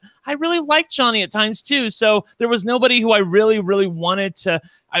way, but I really liked Johnny at times too. So there was nobody who I really wanted to.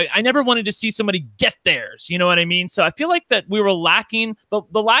 I never wanted to see somebody get theirs. You know what I mean? So I feel like that we were lacking the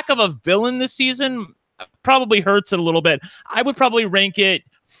lack of a villain this season. probably hurts it a little bit. I would probably rank it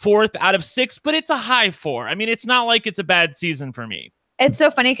 4th out of 6, but it's a high 4. I mean, it's not like it's a bad season for me. It's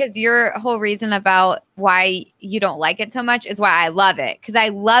so funny because your whole reason about why you don't like it so much is why I love it. Because I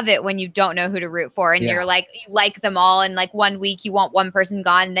love it when you don't know who to root for and you're like, you like them all. And like 1 week you want one person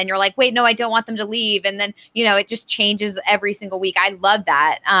gone. And then you're like, wait, no, I don't want them to leave. And then, you know, it just changes every single week. I love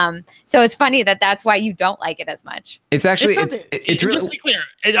that. So it's funny that that's why you don't like it as much. It's actually, it's really, just to be clear,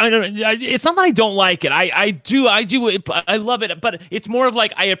 it's not that I don't like it. I do. I love it. But it's more of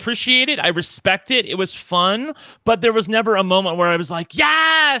like, I appreciate it. I respect it. It was fun. But there was never a moment where I was like,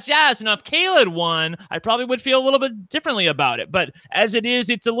 yes. And if Kayla had won, I probably would feel a little bit differently about it. But as it is,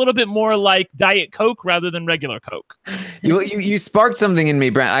 it's a little bit more like Diet Coke rather than regular Coke. You sparked something in me,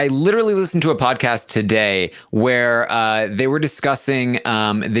 Brent. I literally listened to a podcast today where they were discussing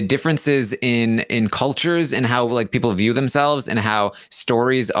the differences in cultures and how like people view themselves and how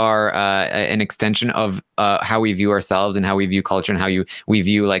stories are an extension of how we view ourselves and how we view culture and how we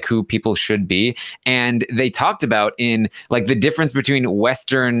view like who people should be. And they talked about in like the difference between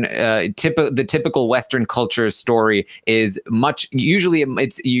Western, the typical Western culture story is usually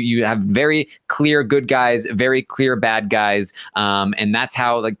it's you have very clear good guys, very clear bad guys, and that's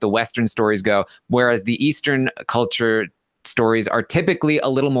how like the Western stories go. Whereas the Eastern culture stories are typically a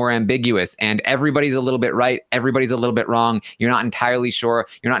little more ambiguous and everybody's a little bit right, everybody's a little bit wrong. You're not entirely sure.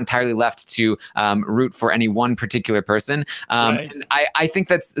 You're not entirely left to root for any one particular person. Right. And I think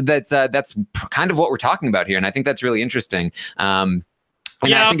that's kind of what we're talking about here, and I think that's really interesting.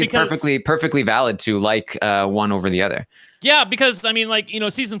 And I think it's perfectly valid to like one over the other. Yeah, because I mean, like, you know,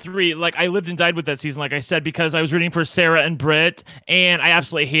 season 3, like I lived and died with that season, like I said, because I was rooting for Sarah and Britt, and I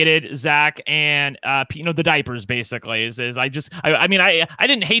absolutely hated Zach and you know, the diapers. Basically, I mean, I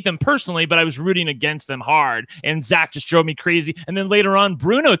didn't hate them personally, but I was rooting against them hard, and Zach just drove me crazy. And then later on,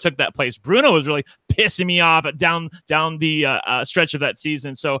 Bruno took that place. Bruno was really pissing me off down the stretch of that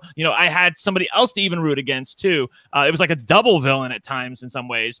season. So you know, I had somebody else to even root against too. It was like a double villain at times in some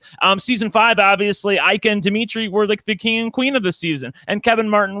ways. Season 5, obviously, Ika and Dimitri were like the king and queen of the season, and Kevin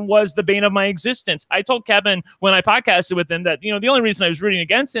Martin was the bane of my existence. I told Kevin when I podcasted with him that, you know, the only reason I was rooting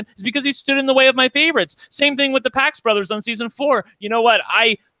against him is because he stood in the way of my favorites. Same thing with the Pax brothers on season 4. You know what?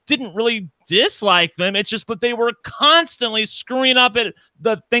 I didn't really dislike them. It's just, but they were constantly screwing up at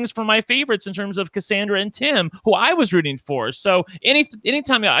the things for my favorites in terms of Cassandra and Tim, who I was rooting for. So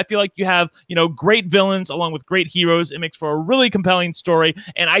anytime I feel like you have, you know, great villains along with great heroes, it makes for a really compelling story.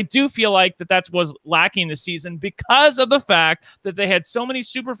 And I do feel like that was lacking this season because of the fact that they had so many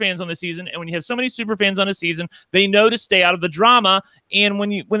super fans on the season. And when you have so many super fans on a season, they know to stay out of the drama. And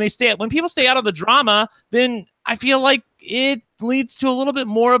when people stay out of the drama, then I feel like it leads to a little bit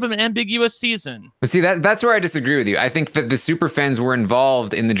more of an ambiguous season. But see, that's where I disagree with you. I think that the super fans were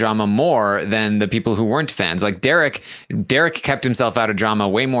involved in the drama more than the people who weren't fans. Like Derek kept himself out of drama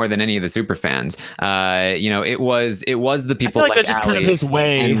way more than any of the super fans. You know, it was the people like that's just kind of his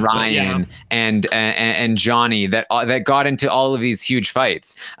way, and Ryan and Johnny that got into all of these huge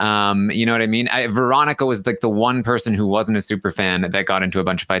fights. You know what I mean? Veronica was like the one person who wasn't a super fan that got into a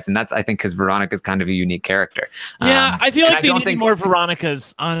bunch of fights, and that's, I think, because Veronica is kind of a unique character. Yeah, I feel like they need more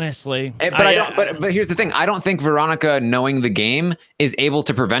Veronicas, honestly. But here's the thing. I don't think Veronica, knowing the game, is able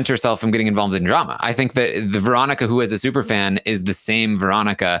to prevent herself from getting involved in drama. I think that the Veronica who is a super fan is the same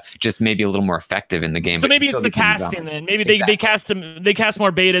Veronica, just maybe a little more effective in the game. So maybe it's the casting then. Maybe they cast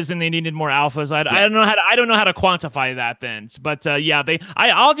more betas and they needed more alphas. I don't know how to quantify that then. But yeah,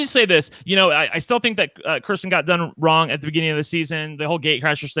 I'll just say this. You know, I still think that Kirsten got done wrong at the beginning of the season. The whole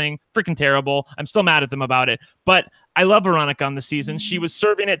Gatecrashers thing, freaking terrible. I'm still mad at them about it. But I love Veronica on the season. She was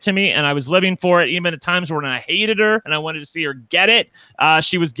serving it to me, and I was living for it, even at times when I hated her and I wanted to see her get it.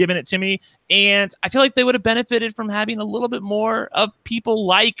 She was giving it to me, and I feel like they would have benefited from having a little bit more of people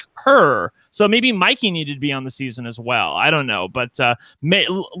like her. So maybe Mikey needed to be on the season as well. I don't know, but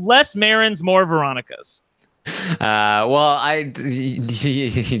less Marins, more Veronicas. Well,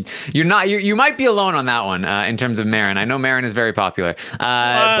 you might be alone on that one in terms of Marin. I know Marin is very popular.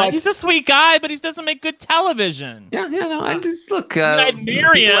 But he's a sweet guy, but he doesn't make good television. Yeah, no. I just look. I'd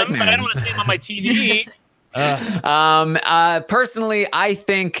marry him, but I don't want to see him on my TV. Personally, I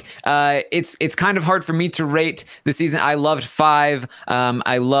think it's kind of hard for me to rate the season. I loved 5.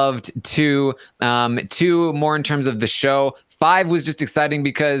 I loved 2. 2 more in terms of the show. 5 was just exciting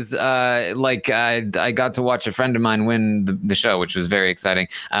because I got to watch a friend of mine win the show, which was very exciting.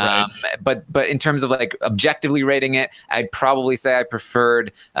 Right. But in terms of like objectively rating it, I'd probably say I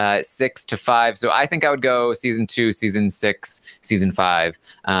preferred 6 to 5. So I think I would go season 2, season 6, season 5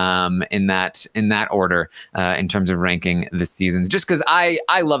 in that order in terms of ranking the seasons. Just because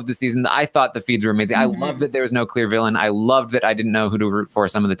I loved the season. I thought the feeds were amazing. I loved that there was no clear villain. I loved that I didn't know who to root for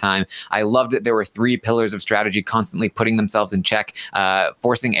some of the time. I loved that there were 3 pillars of strategy constantly putting themselves in check,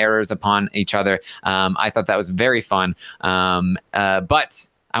 forcing errors upon each other. I thought that was very fun. But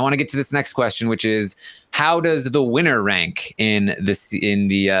I want to get to this next question, which is, how does the winner rank in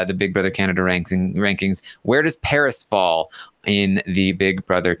the Big Brother Canada rankings? Where does Paris fall in the Big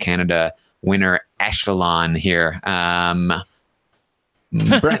Brother Canada winner echelon here?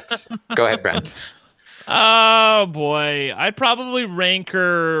 Brent, go ahead, Brent. Oh boy, I'd probably rank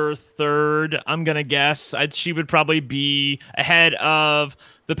her 3rd. I'm gonna guess she would probably be ahead of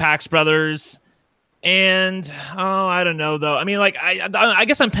the Pax brothers. And I don't know though. I mean, like I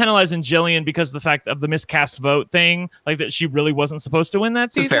guess I'm penalizing Jillian because of the fact of the miscast vote thing, like that she really wasn't supposed to win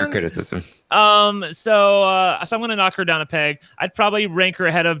that season. It's a fair criticism. So I'm gonna knock her down a peg. I'd probably rank her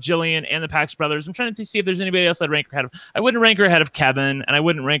ahead of Jillian and the Pax brothers. I'm trying to see if there's anybody else I'd rank her ahead of. I wouldn't rank her ahead of Kevin, and I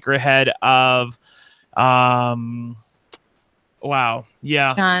wouldn't rank her ahead of wow,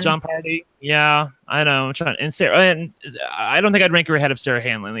 yeah, John Party. Yeah, I know. I'm trying, and Sarah, and I don't think I'd rank her ahead of Sarah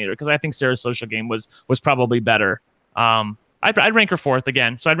Hanlon either, because I think Sarah's social game was probably better. I'd rank her 4th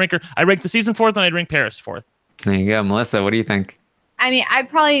again. So I'd rank the season 4th, and I'd rank Paris 4th. There you go, Melissa. What do you think? I mean, I'd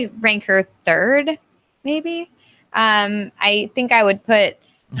probably rank her 3rd, maybe. I think I would put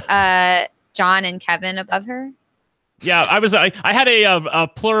John and Kevin above her. Yeah, I had a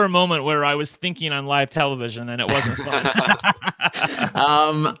plur moment where I was thinking on live television, and it wasn't fun.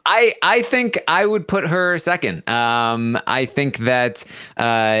 I think I would put her 2nd. I think that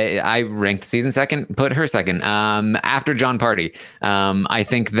I ranked season 2nd, put her 2nd after John Party. I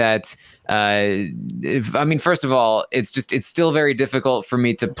think that first of all, it's still very difficult for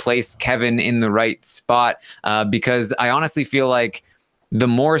me to place Kevin in the right spot because I honestly feel like the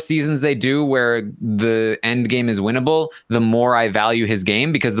more seasons they do where the end game is winnable, the more I value his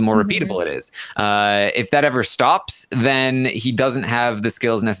game, because the more repeatable it is. If that ever stops, then he doesn't have the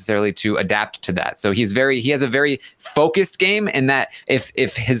skills necessarily to adapt to that. So he has a very focused game, and that if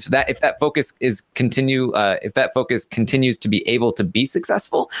that focus continues to be able to be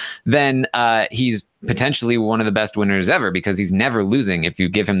successful, then he's potentially one of the best winners ever, because he's never losing if you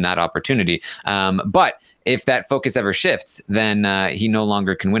give him that opportunity. But if that focus ever shifts, then he no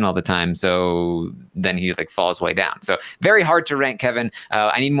longer can win all the time. So then he falls way down. So very hard to rank Kevin.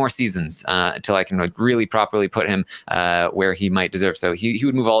 I need more seasons until I can really properly put him where he might deserve. So he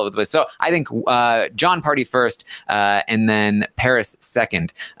would move all over the place. So I think John Party 1st, and then Paris 2nd.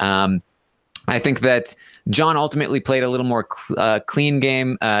 I think that John ultimately played a little more clean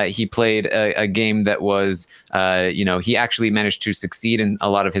game. He played a game that was, he actually managed to succeed in a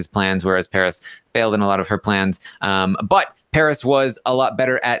lot of his plans, whereas Paris failed in a lot of her plans. But Paris was a lot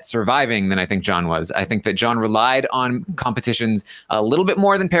better at surviving than I think John was. I think that John relied on competitions a little bit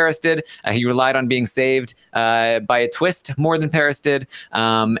more than Paris did. He relied on being saved by a twist more than Paris did.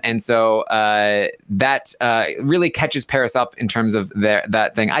 And so that really catches Paris up in terms of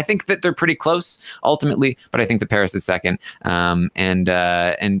that thing. I think that they're pretty close ultimately, but I think that Paris is 2nd.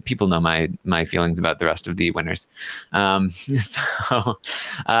 And people know my feelings about the rest of the winners. So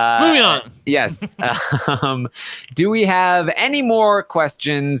moving on. Yes. Do we have any more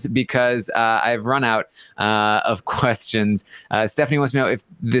questions? Because I've run out of questions. Stephanie wants to know, if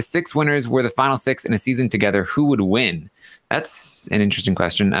the 6 winners were the final 6 in a season together, who would win? That's an interesting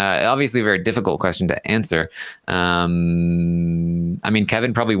question. Obviously a very difficult question to answer. Kevin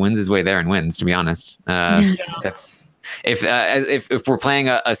probably wins his way there and wins, to be honest. That's if we're playing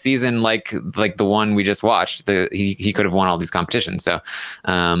a season like the one we just watched, he could have won all these competitions. So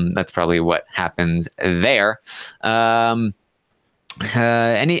that's probably what happens there.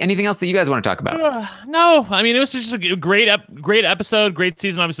 Anything else that you guys want to talk about? No, it was just a great episode, great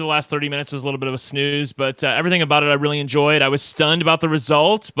season. Obviously, the last 30 minutes was a little bit of a snooze, but everything about it I really enjoyed. I was stunned about the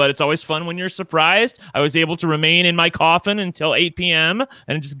results, but it's always fun when you're surprised. I was able to remain in my coffin until 8 p.m.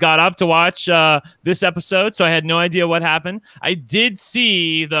 and just got up to watch this episode, so I had no idea what happened. I did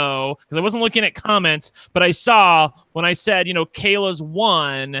see, though, because I wasn't looking at comments, but I saw when I said, Kayla's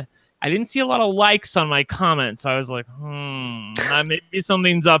won, I didn't see a lot of likes on my comments. I was like, maybe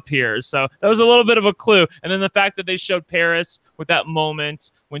something's up here. So that was a little bit of a clue. And then the fact that they showed Paris with that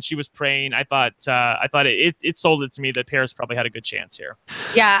moment when she was praying, I thought it sold it to me that Paris probably had a good chance here.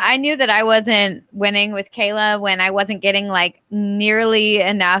 Yeah, I knew that I wasn't winning with Kayla when I wasn't getting like nearly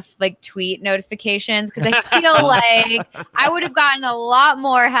enough like tweet notifications, because I feel like I would have gotten a lot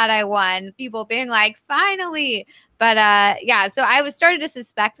more had I won. People being like, finally. But yeah, so I was started to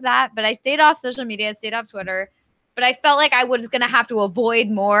suspect that, but I stayed off social media, stayed off Twitter. But I felt like I was going to have to avoid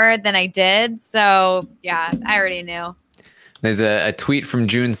more than I did. So yeah, I already knew. There's a tweet from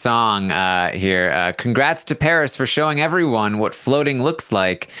June Song here. Congrats to Paris for showing everyone what floating looks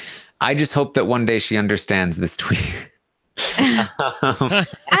like. I just hope that one day she understands this tweet.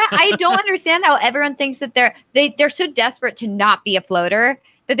 I don't understand how everyone thinks that they're so desperate to not be a floater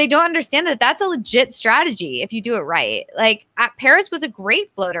that they don't understand that that's a legit strategy if you do it right. Like Paris was a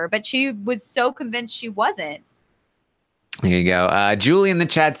great floater, but she was so convinced she wasn't. There you go. Julie in the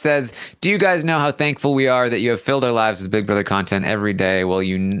chat says, do you guys know how thankful we are that you have filled our lives with Big Brother content every day? Well,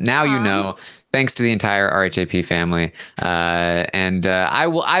 you know. Thanks to the entire RHAP family, and I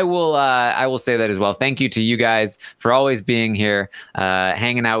will say that as well. Thank you to you guys for always being here,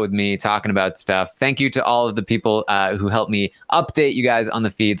 hanging out with me, talking about stuff. Thank you to all of the people who helped me update you guys on the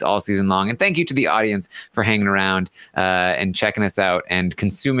feeds all season long, and thank you to the audience for hanging around and checking us out and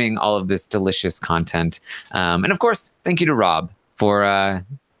consuming all of this delicious content. And of course, thank you to Rob for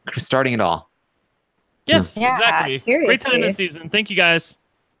starting it all. Yes, yeah, exactly. seriously. Great time this season. Thank you guys.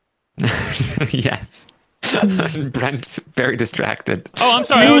 Yes. Brent, very distracted. Oh, I'm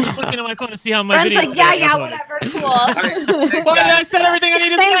sorry. I was just looking at my phone to see how my Brent's video. like, yeah, whatever, cool. Well, I said everything I need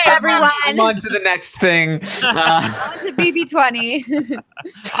to Thanks, say. everyone. I'm on to the next thing. On to BB20.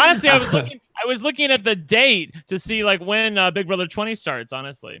 Honestly, I was looking at the date to see like when Big Brother 20 starts.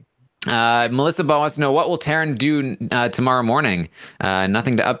 Honestly. Melissa Ball wants to know, what will Taran do tomorrow morning?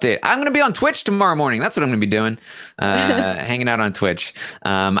 Nothing to update. I'm going to be on Twitch tomorrow morning. That's what I'm going to be doing. Hanging out on Twitch.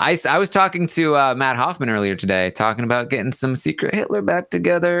 I was talking to Matt Hoffman earlier today, talking about getting some Secret Hitler back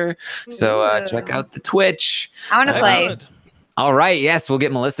together. So check out the Twitch. I want to play. All right. Yes, we'll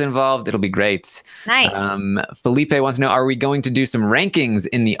get Melissa involved. It'll be great. Nice. Felipe wants to know, are we going to do some rankings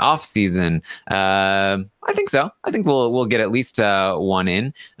in the off season? I think so. I think we'll get at least one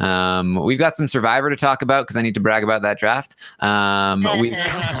in. We've got some Survivor to talk about because I need to brag about that draft. Well,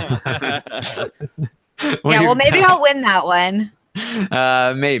 maybe I'll win that one.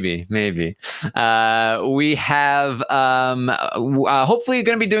 Maybe. We have hopefully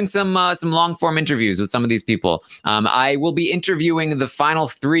going to be doing some long form interviews with some of these people. I will be interviewing the final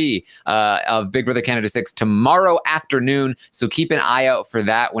 3 of Big Brother Canada 6 tomorrow afternoon, so keep an eye out for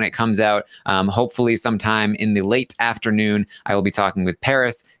that when it comes out. Hopefully sometime in the late afternoon, I will be talking with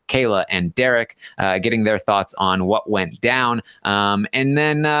Paris, Kayla, and Derek, getting their thoughts on what went down. And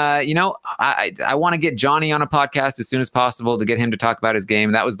then, I want to get Johnny on a podcast as soon as possible to get him to talk about his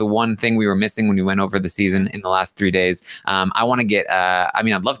game. That was the one thing we were missing when we went over the season in the last 3 days. I want to get,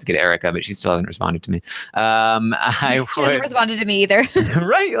 I'd love to get Erica, but she still hasn't responded to me. She hasn't responded to me either.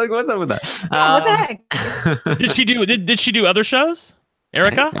 Right? Like, what's up with that? What the heck? Did she do other shows?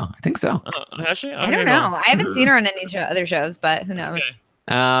 Erica? I think so. Has she? I don't know. I haven't seen her on any other shows, but who knows? Okay.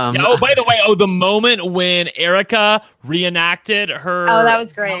 By the way, the moment when Erica reenacted her. Oh, that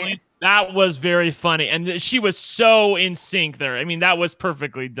was great. That was very funny, and she was so in sync there. I mean, that was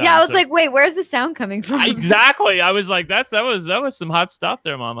perfectly done. Yeah, I was like, wait, where's the sound coming from? Exactly. I was like, that was some hot stuff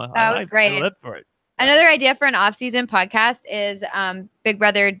there, Mama. That was great. I lived for it. Another idea for an off-season podcast is Big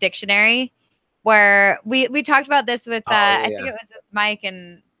Brother Dictionary, where we talked about this with I think it was with Mike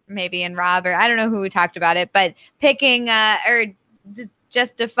and maybe and Rob, or I don't know who we talked about it, but picking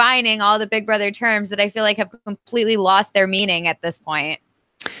just defining all the Big Brother terms that I feel like have completely lost their meaning at this point.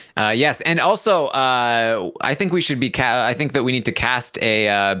 Yes, and also I think we should be. I think that we need to cast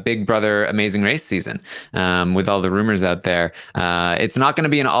a Big Brother Amazing Race season with all the rumors out there. It's not going to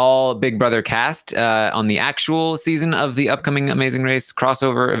be an all Big Brother cast on the actual season of the upcoming Amazing Race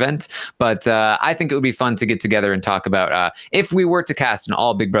crossover event, but I think it would be fun to get together and talk about if we were to cast an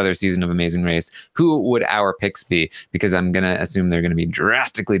all Big Brother season of Amazing Race, who would our picks be? Because I'm going to assume they're going to be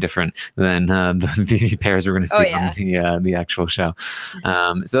drastically different than the pairs we're going to see on the actual show.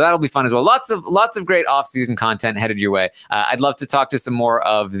 So that'll be fun as well. Lots of great off-season content headed your way. I'd love to talk to some more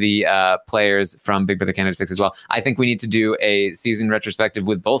of the players from Big Brother Canada 6 as well. I think we need to do a season retrospective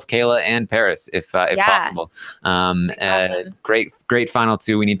with both Kayla and Paris if possible. Awesome. Great great final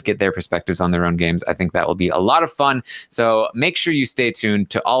two. We need to get their perspectives on their own games. I think that will be a lot of fun. So make sure you stay tuned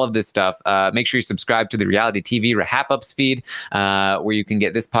to all of this stuff. Make sure you subscribe to the Reality TV RHAP-ups feed, where you can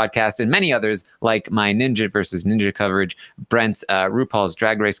get this podcast and many others like my Ninja versus Ninja coverage, Brent's RuPaul's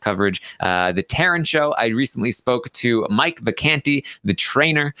Drag Race coverage, the Taran show. I recently spoke to Mike Vacanti, the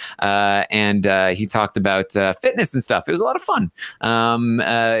trainer, and he talked about fitness and stuff. It was a lot of fun.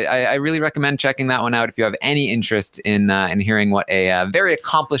 I really recommend checking that one out if you have any interest in hearing what a very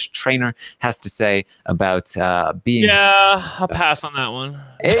accomplished trainer has to say about being. Yeah, I'll pass on that one.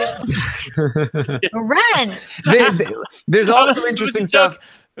 Brent. There's also interesting stuff.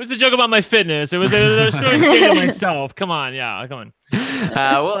 It was a joke about my fitness. I was doing to myself. Come on, yeah, come on.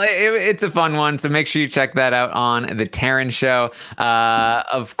 Well, it's a fun one, so make sure you check that out on the Taran show.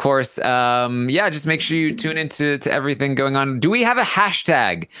 Of course, just make sure you tune into everything going on. Do we have a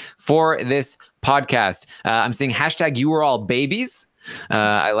hashtag for this podcast? I'm seeing hashtag you were all babies.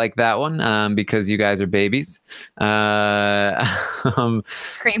 I like that one because you guys are babies. Scream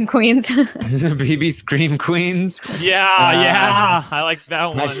queens. BB Scream Queens. Yeah, I like that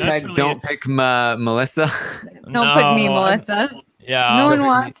one. Hashtag really... don't pick Melissa. Don't pick me, Melissa. Yeah. No one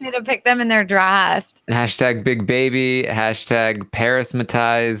wants me to pick them in their draft. Hashtag big baby. Hashtag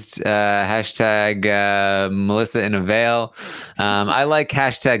Parismatized. Hashtag Melissa in a veil. I like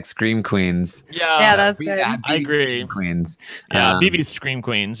hashtag Scream Queens. Yeah, that's good. I agree. Queens. Yeah, BB Scream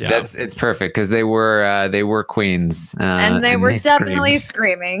Queens. Yeah, it's perfect because they were queens. And they were definitely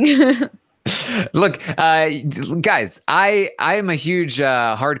screaming. Look, guys, I am a huge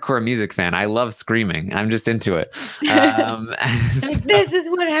hardcore music fan. I love screaming. I'm just into it. This is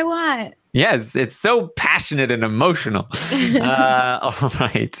what I want. Yes, it's so passionate and emotional. All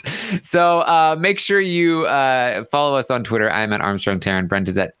right. So make sure you follow us on Twitter. I'm at Armstrong Taran. Brent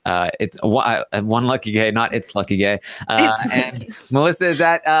is at it's one lucky gay, not it's lucky gay. And Melissa is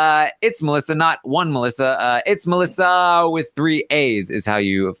at it's Melissa, not one Melissa. It's Melissa with 3 A's is how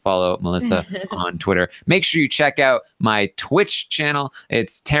you follow Melissa on Twitter. Make sure you check out my Twitch channel.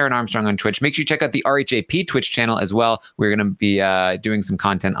 It's Taran Armstrong on Twitch. Make sure you check out the RHAP Twitch channel as well. We're going to be doing some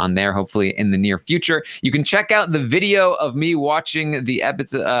content on there, hopefully in the near future. You can check out the video of me watching the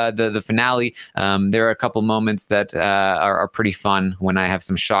episode, the finale. There are a couple moments that are pretty fun when I have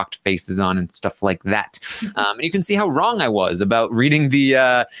some shocked faces on and stuff like that. And you can see how wrong I was about reading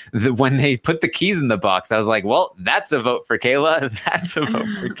the when they put the keys in the box. I was like, well, that's a vote for Kayla. That's a vote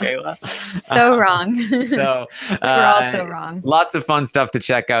for Kayla. So wrong. So we're all so wrong. Lots of fun stuff to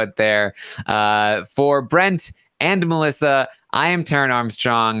check out there. For Brent and Melissa, I am Taran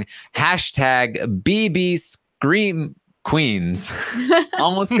Armstrong. Hashtag BB Scream Queens.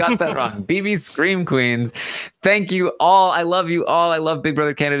 Almost got that wrong. BB Scream Queens. Thank you all. I love you all. I love Big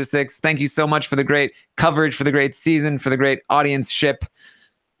Brother Canada 6. Thank you so much for the great coverage, for the great season, for the great audience ship.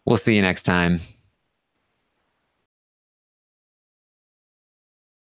 We'll see you next time.